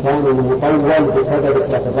الإنسان المطول بسبب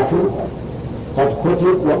صلة الرحم قد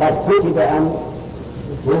كتب، وقد كتب أن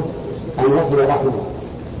يصل رحمه.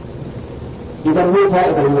 إذا ما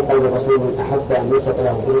فائدة من قول الرسول من أحب أن يوسط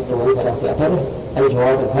له في رزقه ويوسط له في أثره؟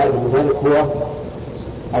 الجواب الفائدة من ذلك هو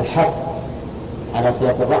الحث على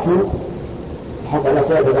صلة الرحم، الحث على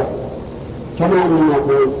صلة الرحم. كما أننا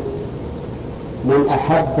نقول من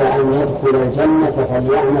أحب أن يدخل الجنة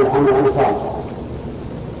فليعمل عملا صالحا،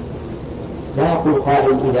 لا يقول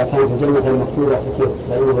قائل إذا كانت الجنة المكتوبة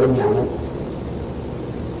فإنه لم يعمل،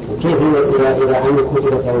 وكيف إذا عمل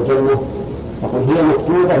كتبت له الجنة؟ يقول هي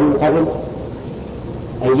مكتوبة من قبل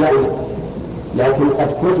أن يعمل، لكن قد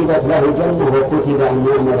كتبت له الجنة وكتب أن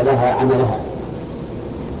يعمل لها عملها.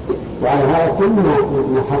 وعلى هذا كل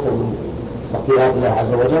ما حصل من اختيار الله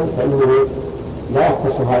عز وجل فإنه لا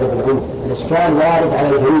يختص هذا بالعمر. الإشكال وارد على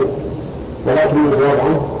الجميع، ولكن الجواب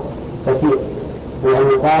عنه بسيط، وأن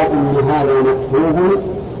يقال إن هذا مكتوب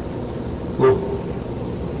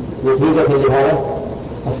نتيجة لهذا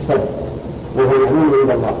السبب، وهو معلوم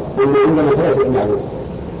عند الله، وإن عندنا فليس معلوم.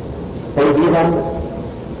 طيب إذا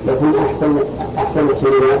يكون أحسن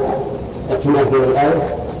اكتمال في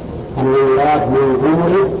الآية أن المراد من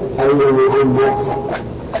عمره أي من عمر،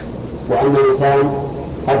 وأن الإنسان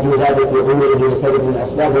قد يزاد في عمره لسبب من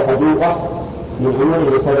الأسباب وقد ينقص من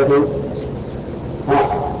عمره لسبب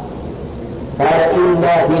آخر. قال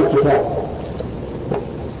إلا في الكتاب،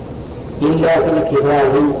 إلا في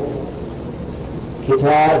الكتاب،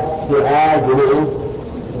 كتاب فعال بمعنى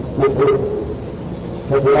مفعول،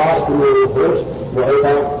 كفراش بمعنى مفروش،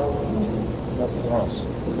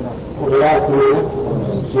 وغلاس بمعنى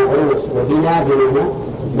معروس، وبناء بمعنى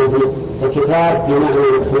مبني، فكتاب بمعنى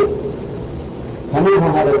مفعول. فما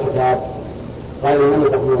هو هذا الكتاب؟ قال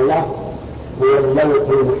المؤلف رحمه الله هو اللوح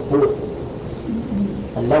المحفوظ.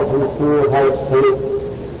 اللوح المحفوظ هذا السيد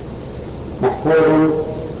محفوظ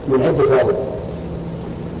من عدة وجه.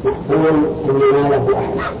 محفوظ أن يناله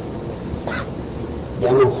أحد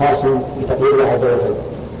لأنه خاص بتقدير الله عز وجل،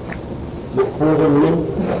 محفوظ من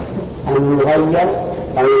أن يغير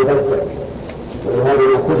أو يبدل، ولهذا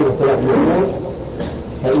ما كتب اختلاف الأمور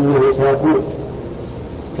فإنه سيكون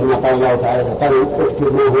كما قال الله تعالى قال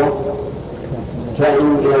اكتب ما هو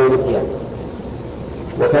كائن إلى يوم القيامة.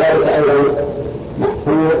 وكذلك أيضا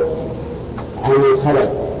محفوظ عن الخلل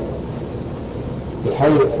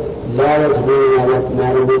بحيث لا يجري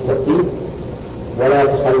ما لم يكتب فيه ولا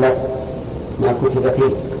يتخلف ما كتب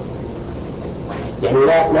فيه، يعني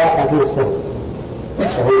لا يقع فيه السهو،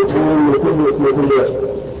 وهو يكون من كل وجه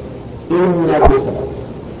إلا بسبب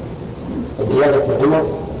الزيادة في العمر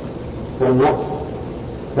والنقص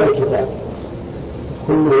والكتاب،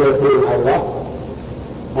 كله يسير على الله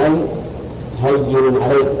أي هين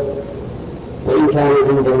عليه، وإن كان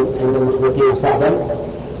عند المخلوقين صعبا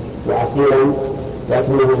وعسيرا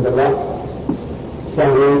لكنه عند الله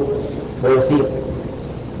سهل ويسير،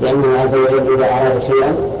 لأنه عز وجل إذا أراد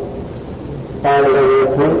شيئا قال له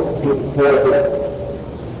يكون فيكون.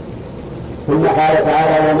 ثم قال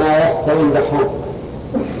تعالى وما يستوي البحران،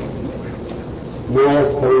 ما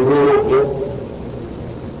يستوي ما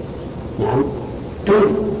نعم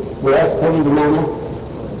ويستوي بمعنى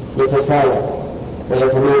يتساوى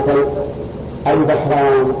ويتماثل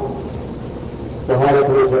البحران، وهذا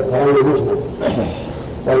كما ترون مجمل.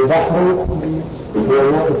 والبحر هو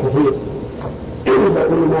الماء الكثير،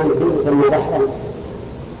 وكل ماء كثير يسمى بحرا.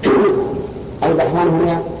 البحران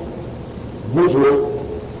هنا مجمل،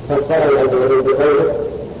 فسره الجليل بقوله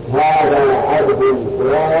هذا عذب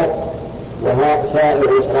فرات وهذا سائر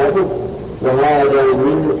إشراته وهذا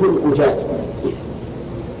ملك أجاج.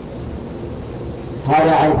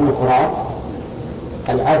 هذا عذب فرات،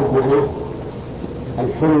 العذب معناه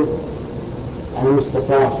الحلو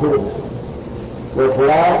المستساغ شربه،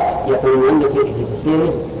 والفرات يقول عندك في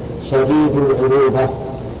تفسيره شديد العذوبة،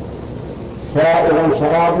 سائر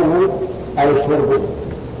شرابه أي شربه.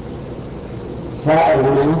 سائر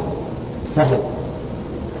بمعنى سهل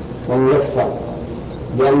وميسر،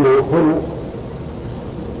 لأنه حلو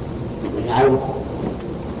عذب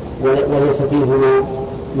وليس فيه ما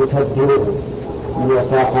يكبره من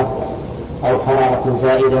وساخة أو حرارة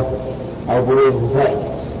زائدة أو برود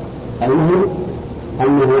زائدة. المهم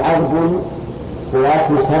أنه عذب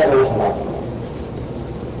فرات سائر شراب.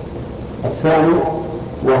 الثاني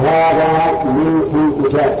وهذا ملك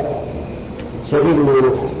أجاج شديد من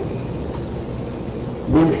الملوحة.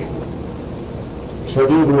 ملح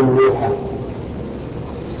شديد من الملوحة،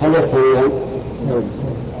 هل يستويان؟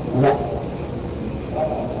 لا.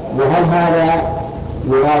 وهل هذا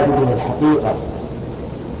مراد به الحقيقة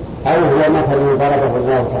أو هو مثل ضربه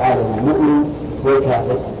الله تعالى للمؤمن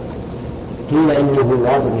والكافر؟ قيل إنه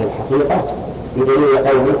مراد به الحقيقة بدليل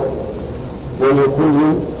قوله ومن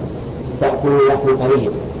كل تأكل لحم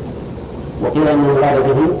طريق، وقيل إنه مراد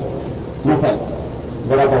به مثل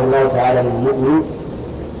ضربه الله تعالى للمؤمن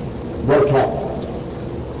والكافر.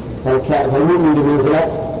 فالمؤمن بمنزلة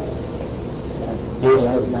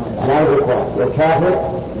العرض القرآن، والكافر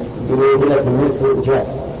بمنزلة الملك والإجاز.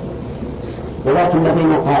 ولكن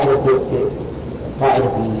لدينا قاعدة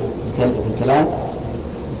في الكلام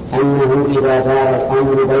أنه إذا دار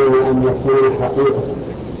الأمر بين أن يكون حقيقة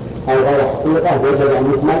أو غير حقيقة وجب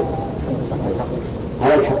أن يحمل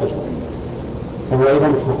على الحقيقة، فهو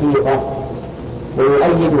أيضا حقيقة.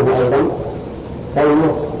 ويؤيده أيضا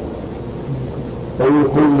قوله ومن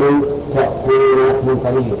كل تأكلون لحم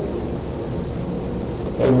طريق،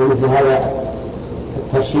 فإن مثل هذا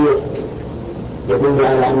التشريع يدل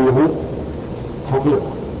على أنه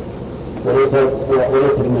حقيقة وليس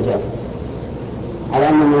بالمجاز، على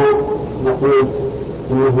أننا نقول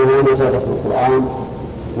إنه لا مجاز في القرآن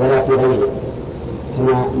ولا في غيره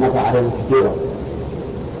كما مضى علينا كثيرا.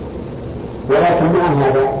 ولكن مع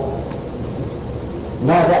هذا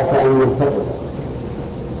لا بأس أن ننتقل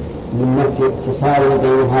من نفي التساوي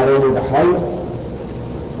بين هذين البحرين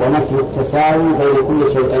ونفي التساوي بين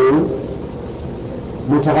كل شيئين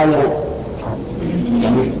متغيرين.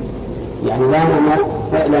 يعني لا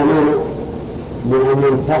مانع من أن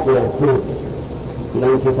ينتقل الكل إلى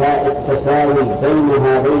انتفاء التساوي بين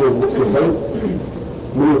هذين المخصوصين،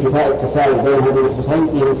 من انتفاء التساوي بين هذين المخصوصين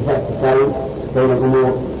إلى انتفاء التساوي بين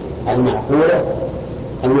الأمور المعقولة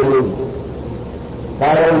المعنوية.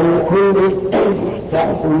 قال من كل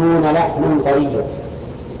تأكلون لحما طريا،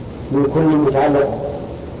 من كل متعلق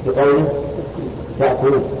بقوله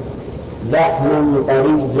تأكلون لحما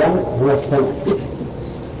طريا هو السمك.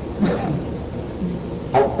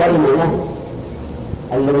 الطري معناه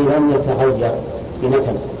الذي لم يتغير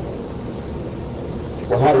بنتن،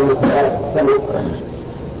 وهذه من خصائص السمك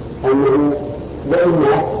أنه وإن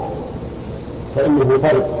مات فإنه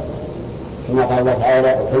طري، كما قال الله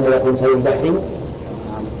تعالى وكل يكون طيب البحر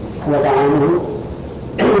وطعامه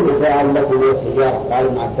متاعا لكم وللسيارة. قال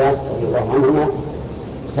ابن عباس رضي الله عنهما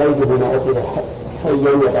صيده ما أخذ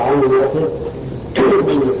حيا وطعامه ما أخذ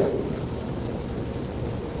ميتا.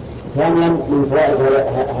 ثانيا من فوائد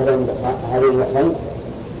هذين البحرين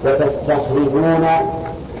وتستخرجون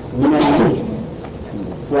من الملح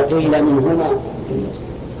وقيل منهما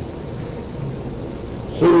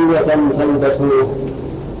حلية تلبسونه،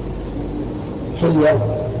 حلية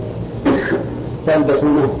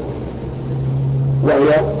تلبسونه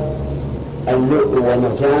وهي اللؤلؤ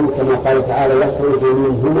والمرجان، كما قال تعالى يخرج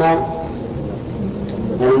منهما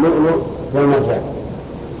اللؤلؤ والمرجان.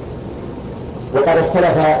 وقد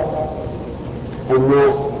اختلف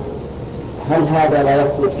الناس هل هذا لا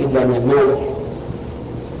يخرج إلا من المالح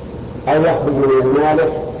أو يخرج من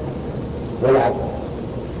المالح والعدل،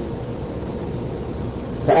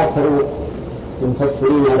 فأكثر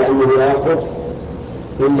المفسرين على أنه لا يخرج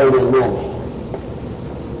إلا من المالح،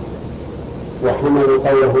 وحملوا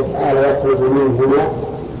قوله تعالى يخرج منهما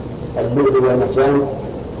اللؤلؤ والمرجان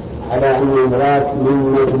على أن المراد من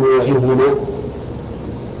مجموعهما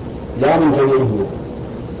لا من جميعهما،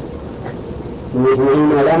 المجموعين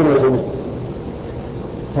لا من الجميع.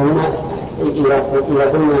 فهنا إذا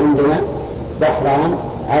قلنا عندنا بحران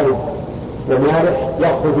عذب ومالح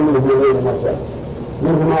يخرج منه من المرجع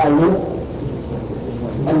منهما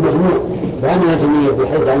المجموع لا من الجميع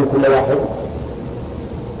بحيث عن كل واحد،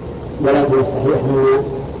 ولكن الصحيح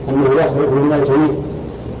أنه يخرج من الجميع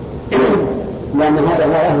لأن هذا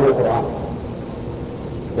هو أهل القرآن،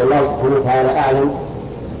 والله سبحانه وتعالى أعلم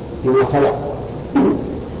بما خلق،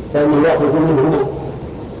 فإنه يخرج منهما.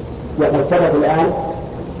 وقد ثبت الآن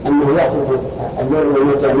أنه يخرج اللؤلؤ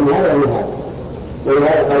والمرجان من هذا ومن هذا،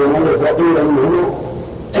 ولهذا قال المؤلف وقيل منهما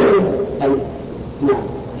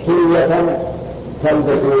حلية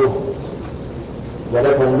تلبسونه،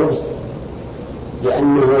 وذكر اللبس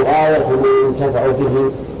لأنه غاية ما ينتفع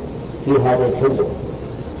به في هذه الحلية.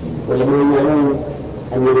 ولما يعلمون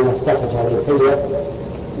أننا نستخرج هذه الحلية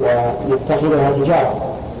ونتخذها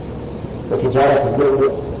تجارة، وتجارة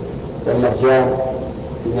اللؤلؤ والمرجان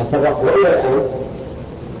فيما سبق وإلى الآن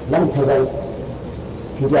لم تزل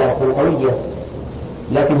تجارة قوية،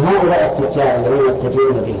 لكن هؤلاء التجار الذين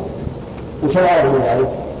يتجرون بها وش يعرفون ذلك؟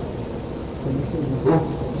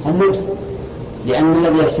 اللبس، لأن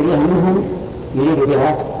الذي يشتريها منهم يريد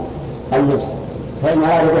بها اللبس، فإن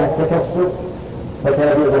أراد بها التكسب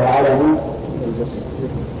فتبيعها على من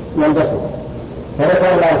يلبسه.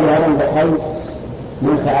 فذكر الله في هذا البحرين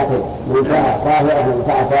منفعة ظاهرة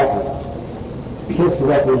منفعة باطنة،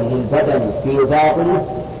 كسوة للبدن في باطنه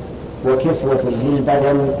وكسوة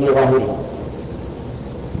للبدن في ظاهره.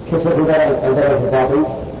 كسوة البدن في باطنه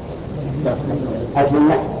أكل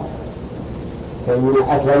اللحم، فإن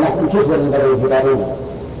أكل اللحم كسوة للبدن في باطنه.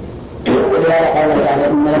 ولهذا قال الله تعالى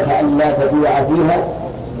إن لك ألا تجوع فيها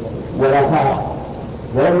ولا تعرى،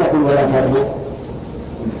 ولم يقل ولا ترمى،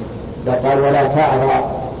 بل قال ولا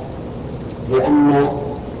تعرى، لأن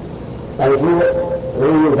الجوع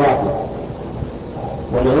عري الباطن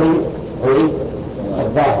والعري عري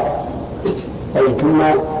الظاهر. طيب ثم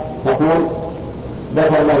نقول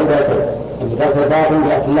ذكر الله لباس الباطن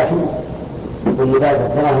بأكل اللحم واللباس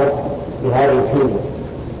الظاهر بهذه الحلية،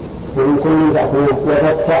 ومن كل تأكلون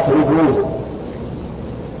وتستخرجون.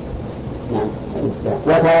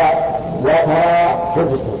 وترى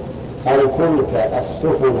حبسا الفلك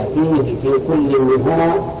السفن فيه في كل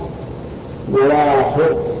منهما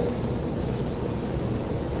مواخر.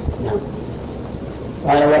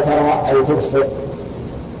 قال وترى أي تبصر،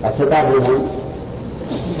 الخطاب لهم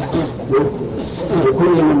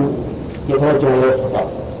لكل من يتوجه إلى الخطاب،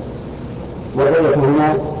 والرؤية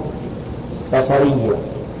هنا بصرية،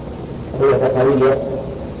 رؤية بصرية،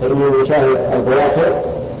 فإنه يشاهد البواخر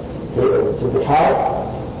في البحار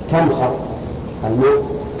تنخر الماء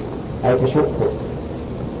أي تشقه.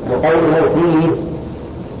 وقوله فيه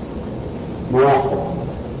مواخر،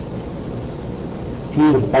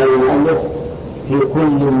 فيه قال المؤلف في كل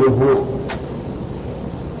منهما.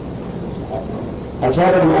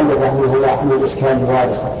 أشار المؤلف رحمه الله عن الإشكال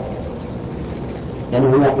الواضح،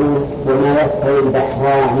 لأنه يقول وما يستوي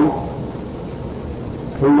البحران،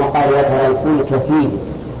 ثم قال وترى الفلك فيه،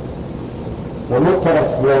 ومقتضى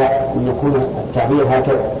السياق أن يكون التعبير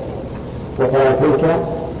هكذا وترى الفلك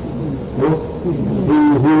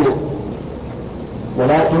فيهما،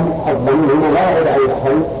 ولكن الضمير هنا لا يعود على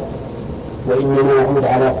البحرين وإنما يعود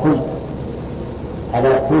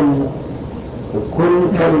على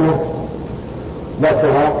كل كلمة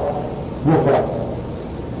لفظها مفرد،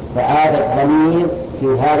 فعاد الضمير في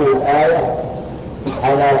هذه الآية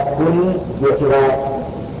على كل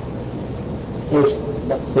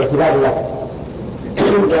باعتبار اللفظ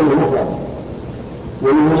لأنه مفرد.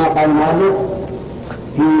 ومن هنا قال المؤلف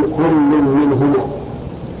في كل منهما،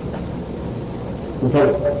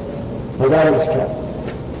 انتبه فزال الإشكال.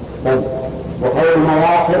 طيب وقول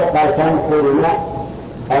المواخر قال تنقل الماء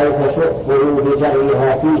أي تشقه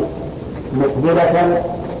بجريها فيه مقبلة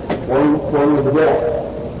ومدبرة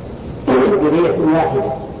بريح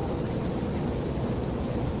واحدة.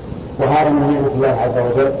 وهذا من نعمة الله عز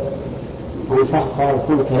وجل أن سخر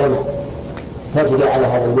الفلك لنا تجري على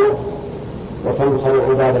هذا الماء وتنخل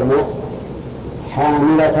عباد الماء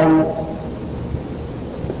حاملة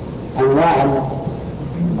أنواع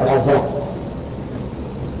الأرزاق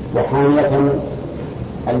وحاملة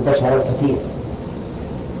البشر الكثير.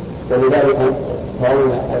 ولذلك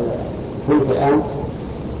فإن الفلك الآن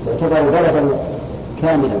يعتبر بلدا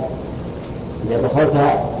كاملا إذا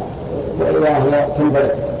دخلتها وإذا هي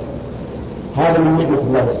كالبلد. هذا من نعمة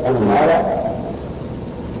الله سبحانه وتعالى.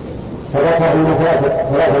 فذكر لنا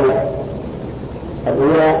ثلاثة نعم: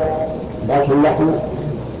 الأولى باكل اللحم،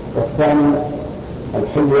 والثاني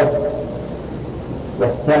الحلية،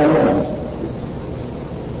 والثالث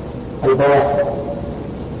البواخر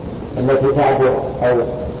التي تعبر أو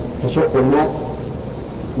تشق الناس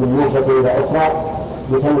من ناحية إلى أخرى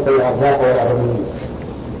لتنقل الأرزاق والأرضين.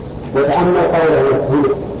 وتأمل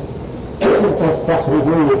قوله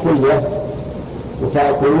تستخرجون كلية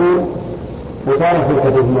وتأكلون وتعرف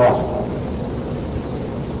الكثير من واحد،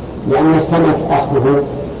 لأن السمك أخذه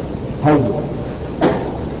هين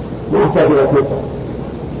ما يحتاج إلى كلفة،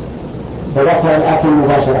 فذكر الأكل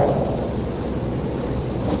مباشرة.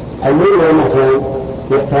 اللؤلؤ مثلا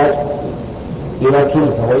يحتاج إلى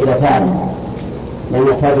كلفة وإلى تعب، لأن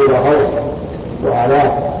يحتاج إلى غوص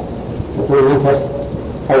وآلاف وطول نفس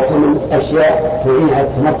أو حمل أشياء تعين على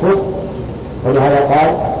التنفس، ولهذا قال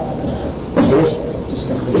إيش؟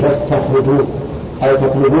 تستخرجون أي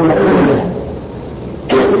تطلبون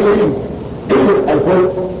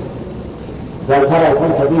الفلك. قال ترى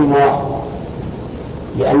الفلك فيه مواقف،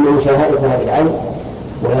 لأن مشاهدة هذه العين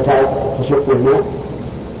وهي تشق الماء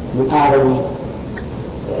من أعظم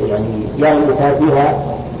يعني الإنسان فيها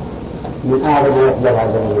من أعظم ما الله عز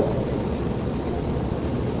وجل.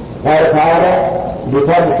 قال تعالى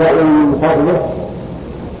لتبتغوا من فضله،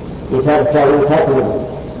 لتبتغوا فضله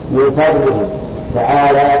من فضله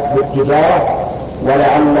تعالى بالتجارة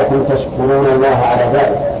ولعلكم تشكرون الله على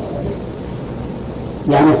ذلك.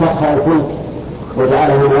 يعني سخر الفلك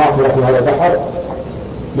وجعله مواقف في هذا البحر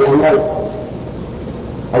لأمرين: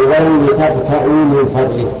 أولا لتبتغوا من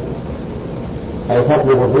فضله أي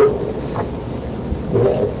تطلبوا الرزق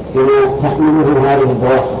بما تحمله هذه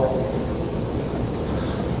البواخر.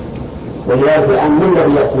 ولذلك الآن من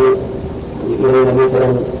الذي يأتي إلينا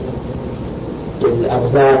مثلا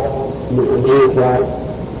الأرزاق من أمريكا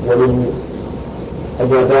ومن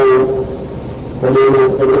اليابان ومن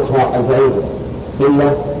الأخرى البعيدة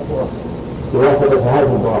إلا بواسطة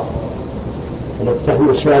هذه البواخر التي تحمل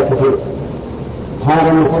أشياء كثيرة؟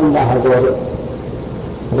 هذا من فضل الله عز وجل،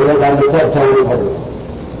 ولذلك قال لتبتغوا من فضله.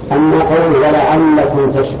 أما قول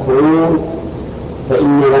ولعلكم تشكرون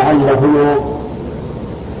فإن لعل هنا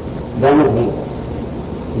لا ندري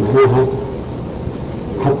معناها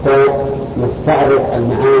حتى نستعرض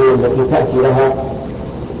المعاني التي تأتي لها.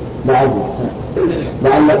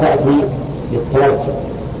 لعل تأتي للترجع،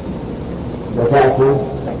 وتأتي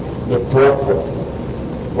للتوفر،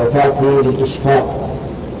 وتأتي للإشفاق،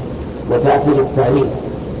 وتأتي للتعليم.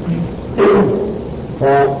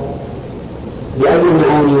 فبأي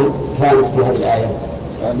معاني كانت في هذه الآية؟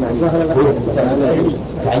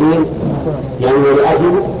 تعليم، يعني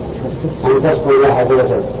لأجل أن تشكر الله عز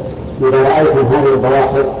وجل. إذا رأيتم هذه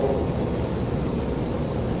البواخر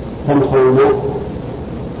تنخل الماء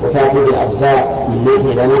وتأتي بالأرزاق من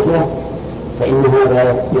ناحية إلى ناحية، فإن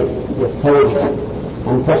هذا يستوجب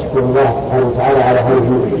أن تشكر الله سبحانه وتعالى على هذه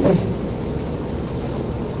النعمة.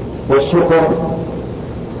 والشكر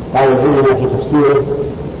قال العلماء في تفسيره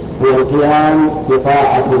هو القيام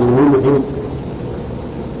بطاعة المنعم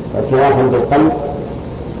اعترافا بالقلب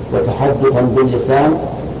وتحدثا باللسان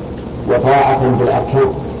وطاعة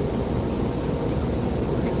بالأركان.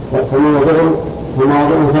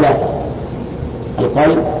 فمواضعهم ثلاثة: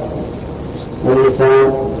 القلب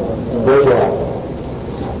واللسان والجوارح.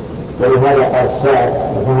 ولهذا قال الشاعر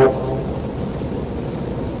وفهد: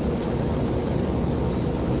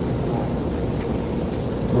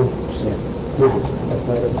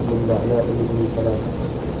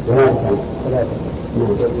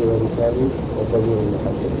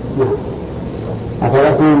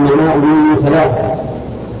 أفلكم النماء من ثلاثة،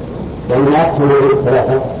 يعني لا أكتموا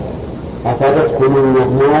ثلاثة. أفادتكم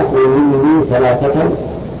النماء من ثلاثة: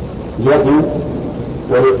 يد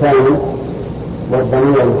ولسان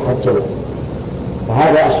والضمير المحجب.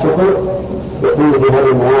 وهذا الشكر يكون في هذه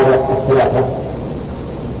المواضع الثلاثة.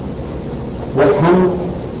 والحمد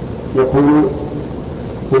يكون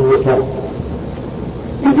باللسان،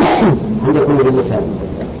 الحمد يكون باللسان.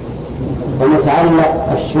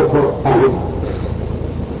 ومتعلق الشكر أعم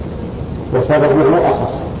وسببه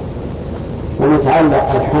أخص،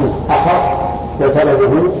 ومتعلق الحمد أخص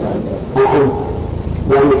وسببه أعم.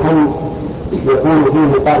 يعني الحمد يكون في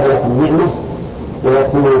مقابلة النعمة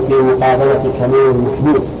ويكون في مقابلة كمال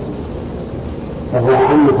المحمود، فهو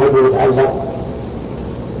أعم حيث يتعلق.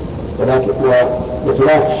 ولكن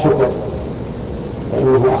بخلاف الشكر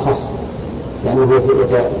فإنه أخص، لأنه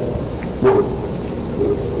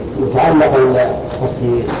يتعلق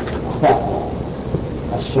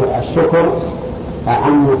الشكر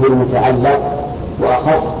أعم في المتعلق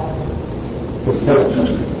وأخص في السبب،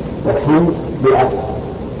 والحمد بالعكس.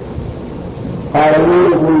 قال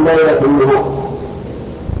يولد الليل في النهار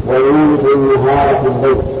ويولد النهار في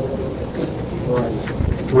الليل.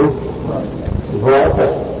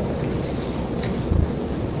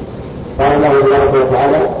 قال الله تبارك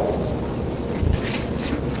وتعالى: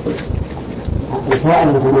 الفائل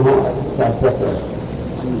مثل ما هو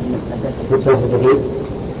في الدرس الجديد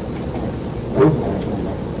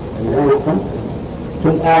الآن أحسن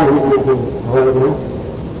كل آية من هو ابنه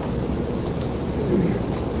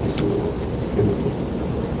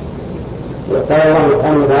قال الله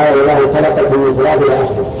سبحانه وتعالى والله خلقكم من تراب إلى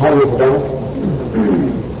آخره. هل مثله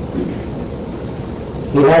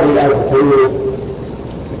في هذه الآية الكريمة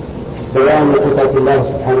بيان قدرة الله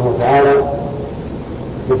سبحانه وتعالى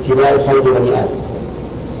في ابتداء خلق بني آدم،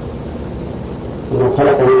 إنه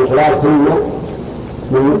خلقه من تراب ثم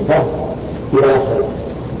من نطفة إلى آخره.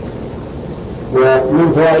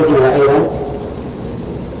 ومن فوائدها أيضا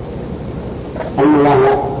أن الله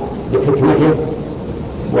بحكمته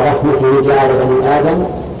ورحمته جعل بني آدم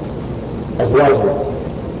أزواجا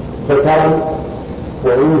ذكرا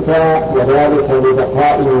وأنثى، وذلك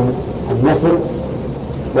لبقاء النسل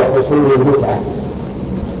وحصول المتعة،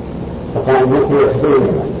 بقاء النسل وحصول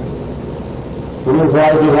المتعة. ومن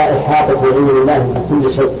فوائدها إحاطة علم الله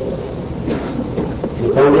بكل شيء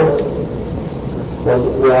في قوله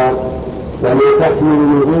وما تحمل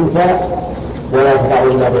من أنثى ولا تضع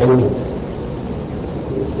إلا بعلمه.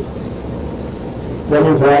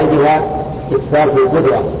 ومن فوائدها إثبات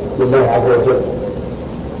القدرة لله عز وجل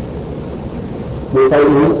من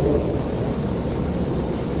قوله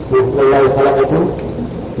والله خلقكم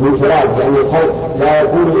من تراب، لأن الخلق لا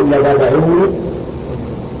يكون إلا بعد علم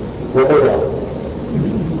وقدرة.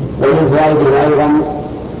 ومن فوائدها أيضا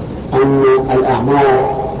أن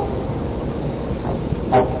الأعمار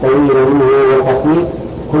الطويلة منه والقصير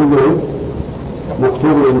كله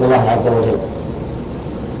مكتوب عند الله عز وجل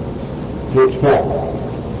في كتاب.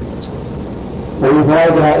 ومن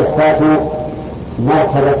فوائدها إثبات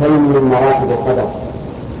مرتبتين من مراتب القدر،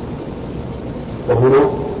 وهما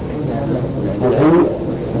العلم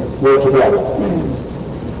والكتابة.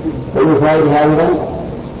 ومن فوائدها أيضا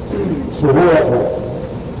سهولة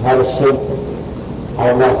هذا الشيء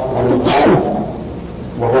على الله سبحانه وتعالى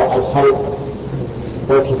وهو الخلق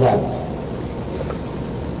والكتابة.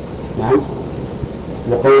 نعم،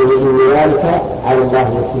 وقوله إن ذلك على الله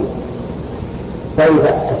يسير. طيب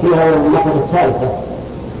فيها المرتبة الثالثة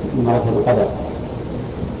من مراتب القدر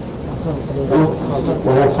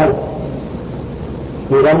وهي الخلق.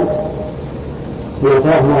 إذن فيها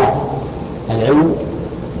ثلاث مراتب: العلم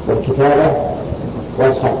والكتابة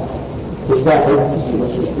والخلق. إثبات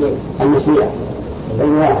المشيئة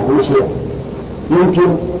بين واحد المشيئة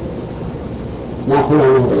يمكن نأخذها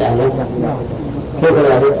من الآية. كيف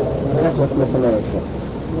ذلك؟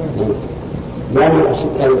 لأن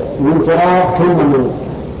من تراب ثم من،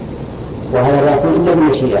 وهذا لا يكون إلا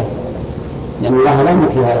بالمشيئة لأن الله لم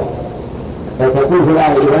يكن هذا. فتكون في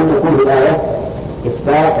الآية إذن يكون في الآية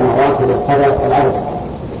إثبات مراتب القدر العرض: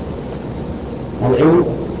 العلم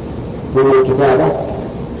ثم الكتابة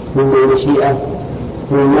ثم المشيئة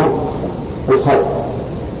ثم الخلق.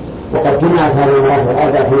 وقد جمعت هذه المراتب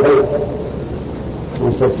الأربعة في بيت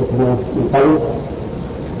ونسلتكم من قبل: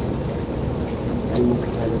 علم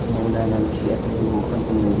كتابة مولانا مشيئته وخلق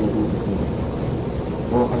الوجود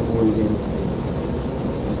وهو خلق الوجود.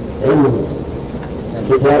 علم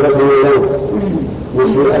كتابة مولانا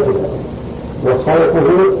مشيئته وخلقه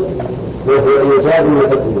وهو إيجاد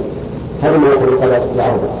وتكوين. هذا ما يقول القدر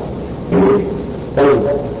العرض. طيب،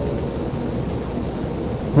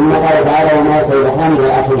 ثم قال تعالى وما سيبحان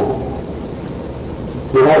إلى آخره.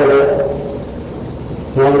 في هذا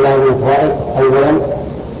الآية من الفوائد: أولا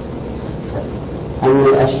أن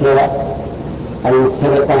الأشياء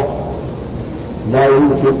المختلطة لا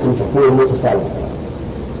يمكن أن تكون متساوية،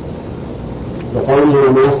 وقوله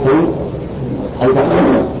وما يستوي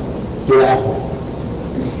البحر إلى آخره.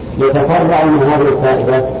 يتفرع من هذه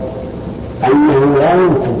الفائدة أنه لا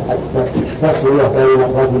يمكن التسوية بين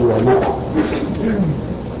الرجل والمرأة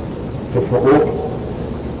في الحقوق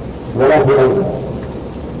ولا في غيره.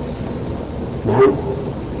 نعم،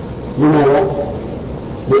 لماذا؟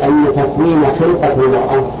 لأن تكوين خلقة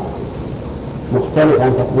المرأة مختلف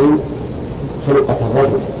عن تكوين خلقة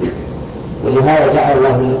الرجل، ولهذا جعل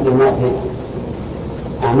الله للمرأة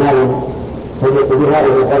أعمالا تليق بها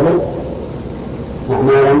وللرجل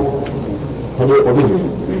أعمالا تليق به.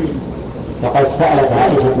 فقد سألت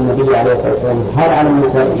عائشة النبي عليه الصلاة والسلام هل على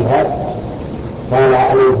النساء جهاد؟ قال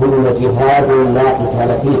عليهن جهاد لا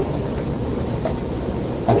قتال فيه: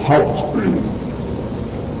 الحج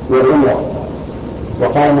والعمرة.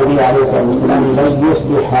 وقال النبي عليه الصلاة والسلام لن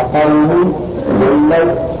يصبح قوم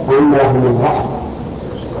ولوا أمرهم امرأة.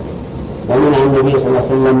 ومنع النبي صلى الله عليه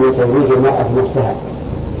وسلم من تزويج المرأة نفسها.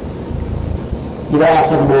 إلى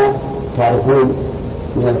آخر ما تعرفون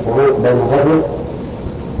من الفروق بين الرجل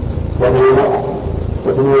وبين المرأة.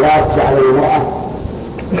 وفي الميراث جعل المرأة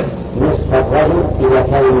فالرجل إذا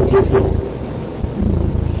كان من جنسنا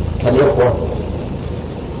كالإخوة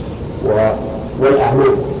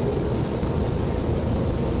والأعمام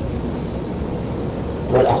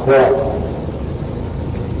والأخوات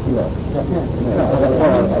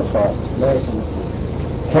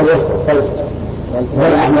كالإخوة طيب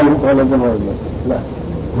والأعمام لا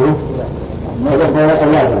الإخوة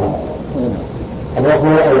والأولاد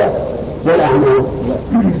الإخوة والأولاد والأعمام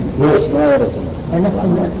ليش؟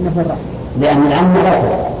 لأن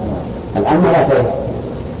العم لا ترث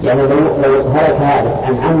يعني لو هلك هذا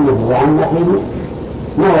عن عمه وعمته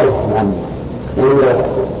ما ورث العم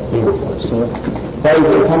طيب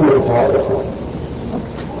يكمل الفوائد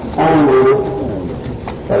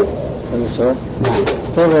طيب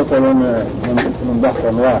كيف يقولون من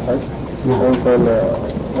بحر واحد ويقول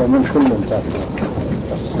ومن كل تأكل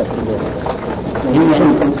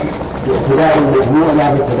باعتبار المجموع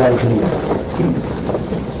لا باعتبار الجميع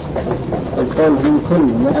القول من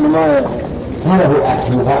كل يعني ما هذا هو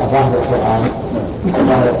أحسن ظاهر القرآن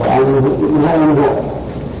من هذا الموضوع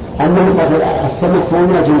أما مصدر السمك هو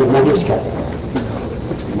من الجميع ما في إشكال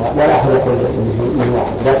ولا أحد يقول من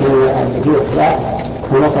واحد لكن اللي فيه اختلاف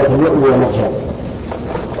هو مصدر اللؤم والمرجان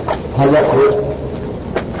هل يخرج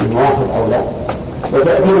من واحد أو لا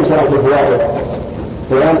وتأتي من شرط الفوائد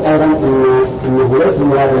بيان أيضا أنه ليس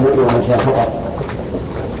من هذا اللؤم والمرجان فقط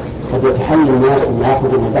قد يتحمل الناس أن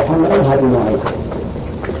يأخذوا من البحر من أي هذه النوعين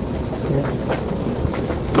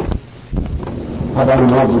هذا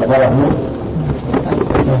المواد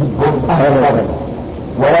الغرض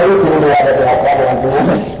ولا يمكن أن يعرف الأطفال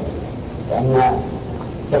عندنا لأن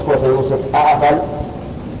إخوة يوسف أعقل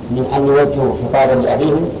من أن يوجهوا خطابا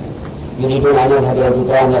لأبيهم يريدون أن يذهب إلى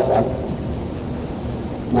الجدران يسأل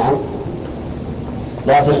نعم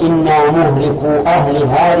لكن إنا مهلكوا أهل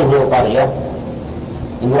هذه القرية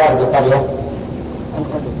المراد بالقرية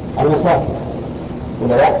المساكن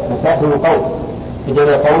ولا لا مساكن القوم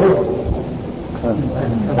بدل قوله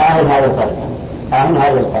أهل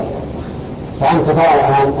هذه القرية فأنت ترى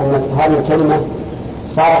الآن أن هذه الكلمة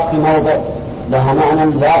صارت في موضع لها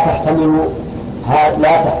معنى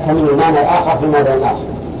لا تحتمل المعنى الآخر في موضع آخر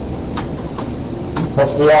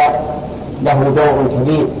فالسياق له دور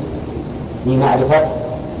كبير في معرفة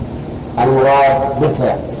المراد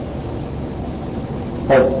بالكلام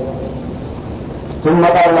طيب ثم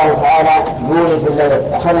قال الله تعالى يولج الليل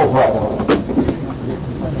أخذنا فوائده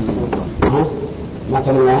ما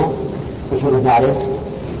كملناها وش وردنا عليه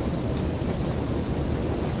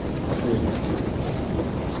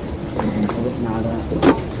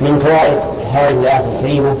من فوائد هذه الآية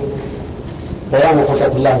الكريمة بيان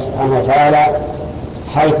قدرة الله سبحانه وتعالى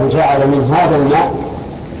حيث جعل من هذا الماء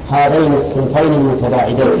هذين الصنفين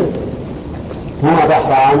المتباعدين هما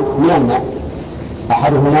بحران من الماء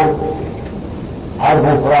أحدهما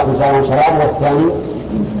عذب فرات زار شراب والثاني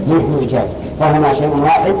ملح إجاب فهما شيء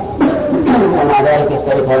واحد ومع ذلك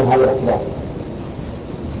يختلفان هذا الاختلاف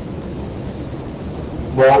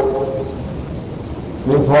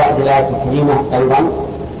ومن فوائد الآية الكريمة أيضا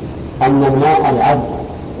أن الماء العذب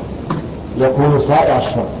يكون سائر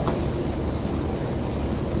الشرب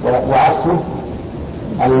وعكسه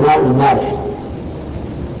الماء المالح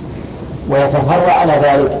ويتفرع على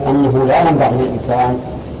ذلك أنه لا ينبغي للإنسان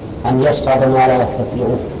أن يشرب ما لا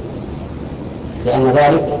يستطيعه لأن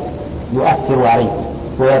ذلك يؤثر عليه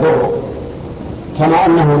ويضره كما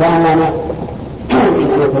أنه لا مانع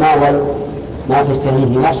من أن يتناول ما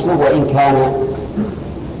تشتهيه نفسه وإن كان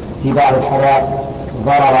في بعض الحالات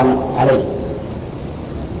ضررا عليه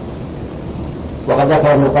وقد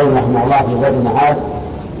ذكر ابن القيم رحمه الله في زاد المعاد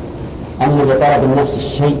أن لطلب النفس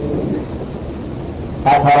الشيء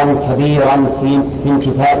أثرا كبيرا في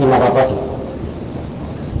انتفاء مرضته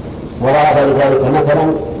وضرب لذلك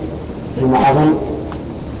مثلا المعظم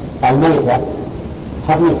الميتة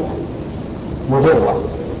خبيثة مضرة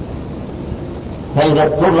فإذا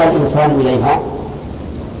اضطر الإنسان إليها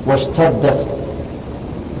واشتدت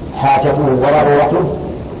حاجته وضرورته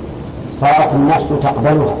صارت النفس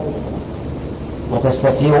تقبلها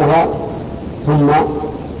وتستسيغها ثم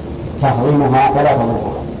تهضمها فلا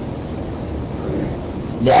تضرها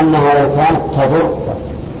لأنها لو كانت تضر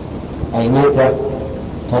أي ميتة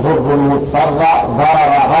تضر المضطر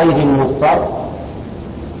ضرر غير المضطر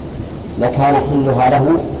لكان حلها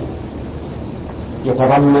له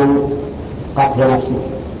يتضمن قتل نفسه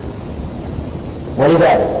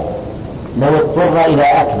ولذلك لو اضطر إلى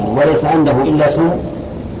أكل وليس عنده إلا سم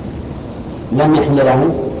لم يحل له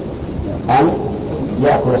أن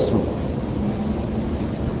يأكل السم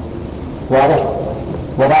واضح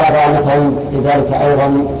وضرب مثلا لذلك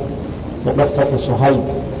أيضا بقصة صهيب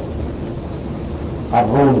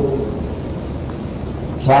الرومي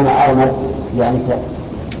كان أرمد يعني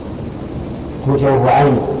توجهه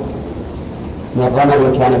عينه من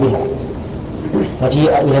الرمل كان بها،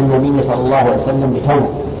 فجيء إلى النبي صلى الله عليه وسلم بتمر،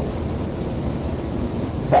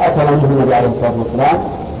 فأكل منه النبي عليه الصلاة والسلام،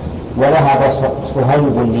 وذهب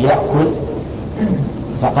صهيب ليأكل،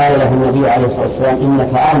 فقال له النبي عليه الصلاة والسلام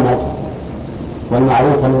إنك أرمد،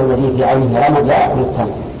 والمعروف أن الذي في عينه رمد لا يأكل التمر.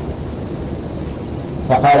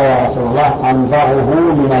 فقال يا رسول الله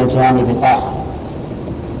أنظره من الجانب الآخر.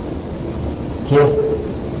 كيف؟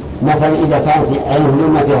 مثلا إذا كانت عينه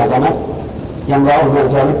اليمنى فيها رمد ينظره من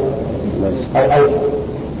الجانب الأيسر،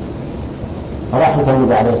 فرحمة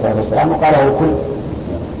النبي عليه الصلاة والسلام وقال له كل.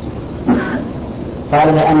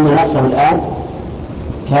 قال لأن نفسه الآن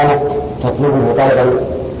كانت تطلبه طلبا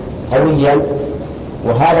قويا،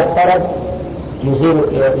 وهذا الطلب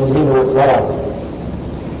يزيل ورعه.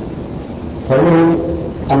 فالمهم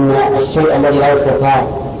أن الشيء الذي لا يستطاع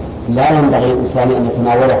لا ينبغي الإنسان أن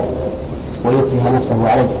يتناوله ويكره نفسه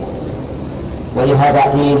عليه. ولهذا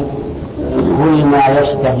قيل كل ما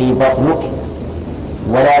يشتهي بطنك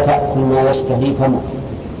ولا تأكل ما يشتهي فمك.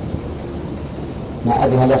 ما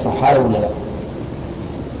أدري هل يصح هذا ولا لا؟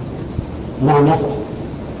 نعم يصح،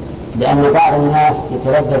 لأن بعض الناس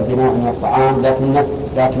يتلذذ بنوع من الطعام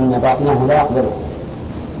لكن باطنه لا يقبله،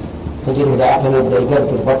 تجد إذا أكل يبدأ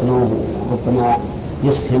يقرقر بطنه وربما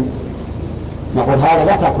يسخن. نقول هذا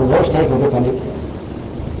لا تأكل لو اشتهيت بطنك،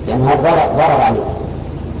 لأن هذا ضرر عليك.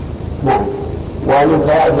 نعم. ومن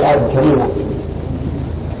فوائد الآية الكريمة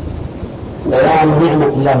بيان نعمة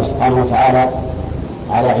الله سبحانه وتعالى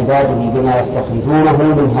على عباده بما يستخرجونه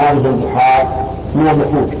من هذه البحار من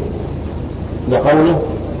اللحوم، لقوله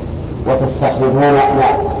وتستخرجون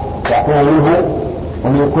ما تأكلون منه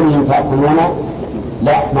ومن كل تأكلون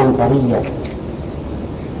لحما طريا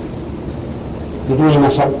بدون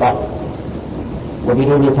مشقة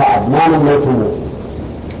وبدون تعب ما نميتموه.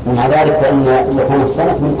 ومع ذلك فإن لحوم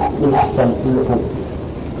السمك من أحسن اللحوم.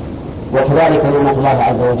 وكذلك نعمة الله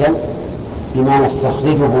عز وجل بما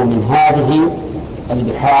نستخرجه من هذه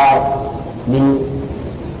البحار من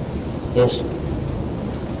إيش؟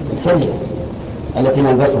 الحلية التي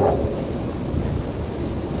نلبسها.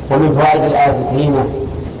 ومن فوائد الآية الكريمة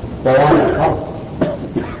بيان الفرق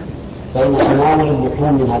بين تناول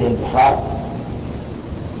اللحوم من هذه البحار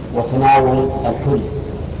وتناول الحلي،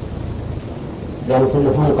 لأن في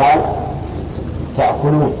اللحوم قال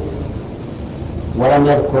تأكلون، ولم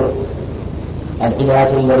يذكر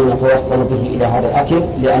العلاج الذي نتوصل به إلى هذا الأكل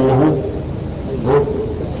لأنه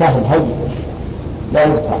سهل هين لا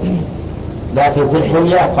يذكر. لكن في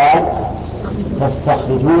الحلية قال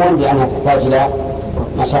تستخرجون لأنها تحتاج إلى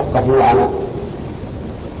مشقة وعناء.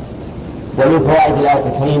 ومن فوائد الآية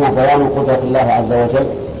الكريمة بيان قدرة الله عز وجل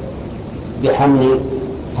بحمل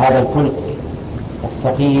هذا الفلك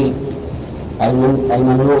الثقيل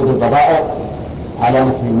المملوء بالبضائع على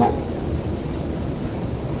مثل الماء،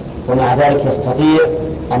 ومع ذلك يستطيع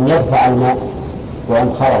أن يدفع الماء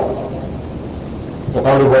وينخره،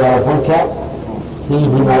 بقوله ولا الفلك فيه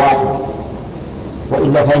مواقع.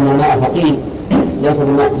 وإلا فإن الماء ثقيل ليس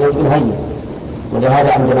بالهين،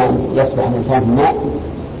 ولهذا عندما يصبح الإنسان في الماء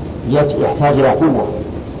يحتاج إلى قوة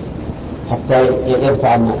حتى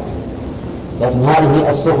يدفع الماء. لكن هذه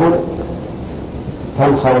السفن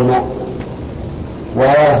تنخر الماء،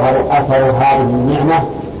 ويظهر أثر هذه النعمة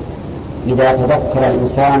إذا تذكر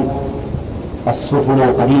الإنسان السفن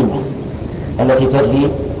القديمة التي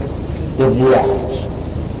تجري بالرياح.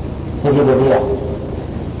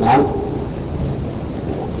 نعم.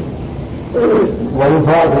 ومن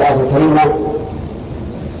فوائد الآية الكريمة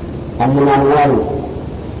أننا ننال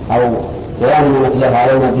أو بيان نعمة الله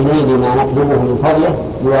علينا بنيل ما نطلبه من فضله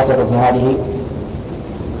بواسطة هذه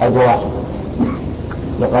البواخر،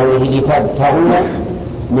 لقوله لتبتغوا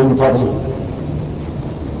من فضله.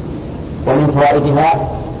 ومن فوائدها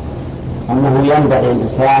أنه ينبغي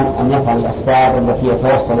الإنسان أن يفعل الأسباب التي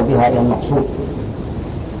يتوصل بها إلى المقصود،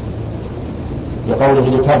 لقوله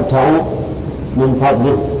لتبتغوا من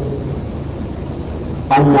فضله.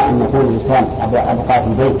 أما أن يقول الإنسان أبقى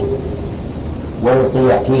في بيتي ورزقي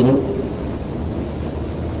يأتيني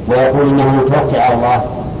ويقول إنه متوكل على الله،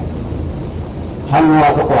 هل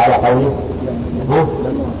نوافقه على قوله؟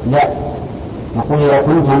 لا، نقول إذا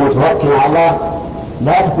كنت متوكلا على الله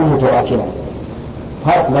لا تكون متواكلا.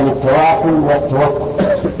 فرق بين التواكل والتوكل.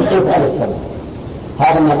 افعل السبب.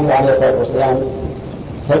 هذا النبي عليه الصلاة والسلام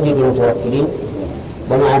سيد المتوكلين،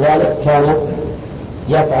 ومع ذلك كان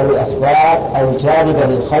يفعل الأسباب الجالبة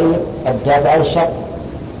للخير الدافعة للشر،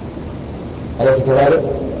 أليس كذلك؟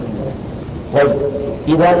 طيب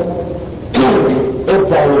إذا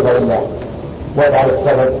ابتغ من فضل الله وافعل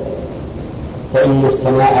السبب، فإن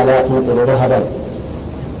السماء لا تمطر ذهبا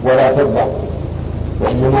ولا فضة،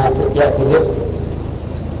 وإنما يأتي الرزق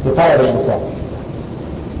بطلب الإنسان.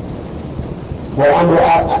 والأمر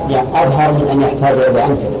أظهر من أن يحتاج إلى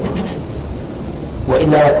أمثلة،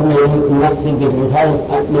 وإلا يكون نمثل بالمثال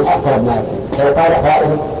من أقرب ما يكون. لو قال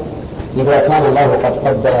قائل إذا كان الله قد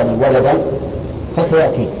قدر لي ولدا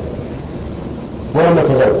فسيأتي ولم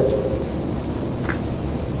يتزوج،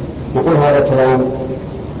 نقول هذا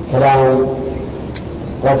كلام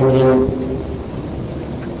رجل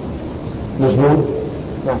مجنون.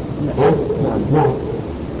 نعم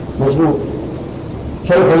مجنون.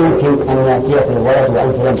 كيف يمكن أن يأتيك الولد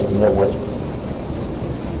وأنت لم تتزوج؟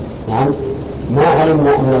 نعم، ما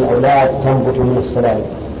علمنا أن الأولاد تنبت من السلالم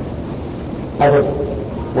أبدا،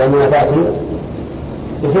 وأنها تأتي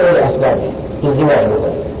بفعل أسبابه بالزواج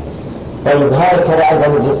مثلا. طيب هذا كذا أيضا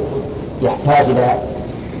الرزق يحتاج إلى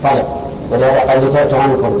طلب، ولهذا قال لتأتوا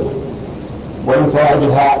عن قوله. ومن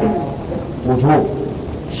فوائدها وجوب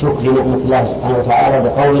شكر نعمة الله سبحانه وتعالى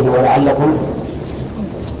بقوله ولعلكم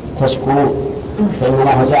تشكرون، فإن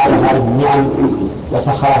الله جعل هذه النعم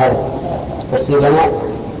وسخرها تسليما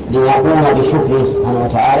لنقوم بشكره سبحانه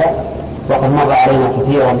وتعالى. وقد مر علينا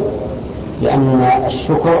كثيرا لأن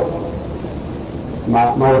الشكر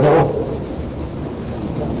موضعه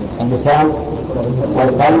اللسان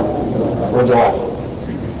والقلب والجوارح.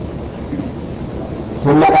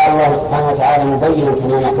 ثم قال الله سبحانه وتعالى مبينا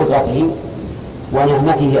تمام قدرته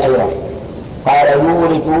ونعمته أيضا، قال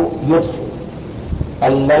يدخل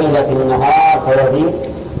الليل في النهار فيزيد،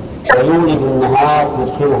 ويولد النهار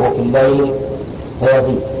يدخله في الليل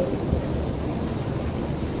فيزيد.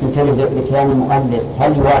 انتبه لكلام المؤلف،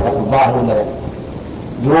 هل يوافق الظاهر ولا لا؟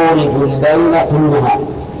 يولد الليل في النهار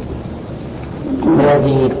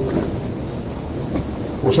فيزيد.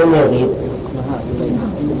 وش اللي يزيد؟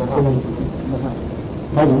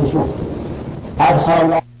 طيب نشوف. أدخل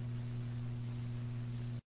الله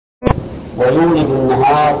ويولد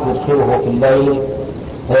النهار يدخله في الليل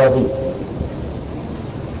فيزيد.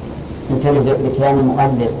 انتبه لكلام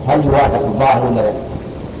المؤلف، هل يوافق الظاهر ولا لا؟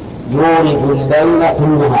 يولد الليل في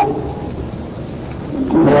النهار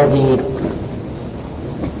فيزيد.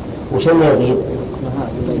 وش اللي يزيد؟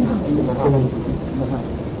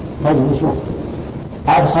 طيب نشوف.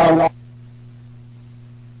 أدخل الله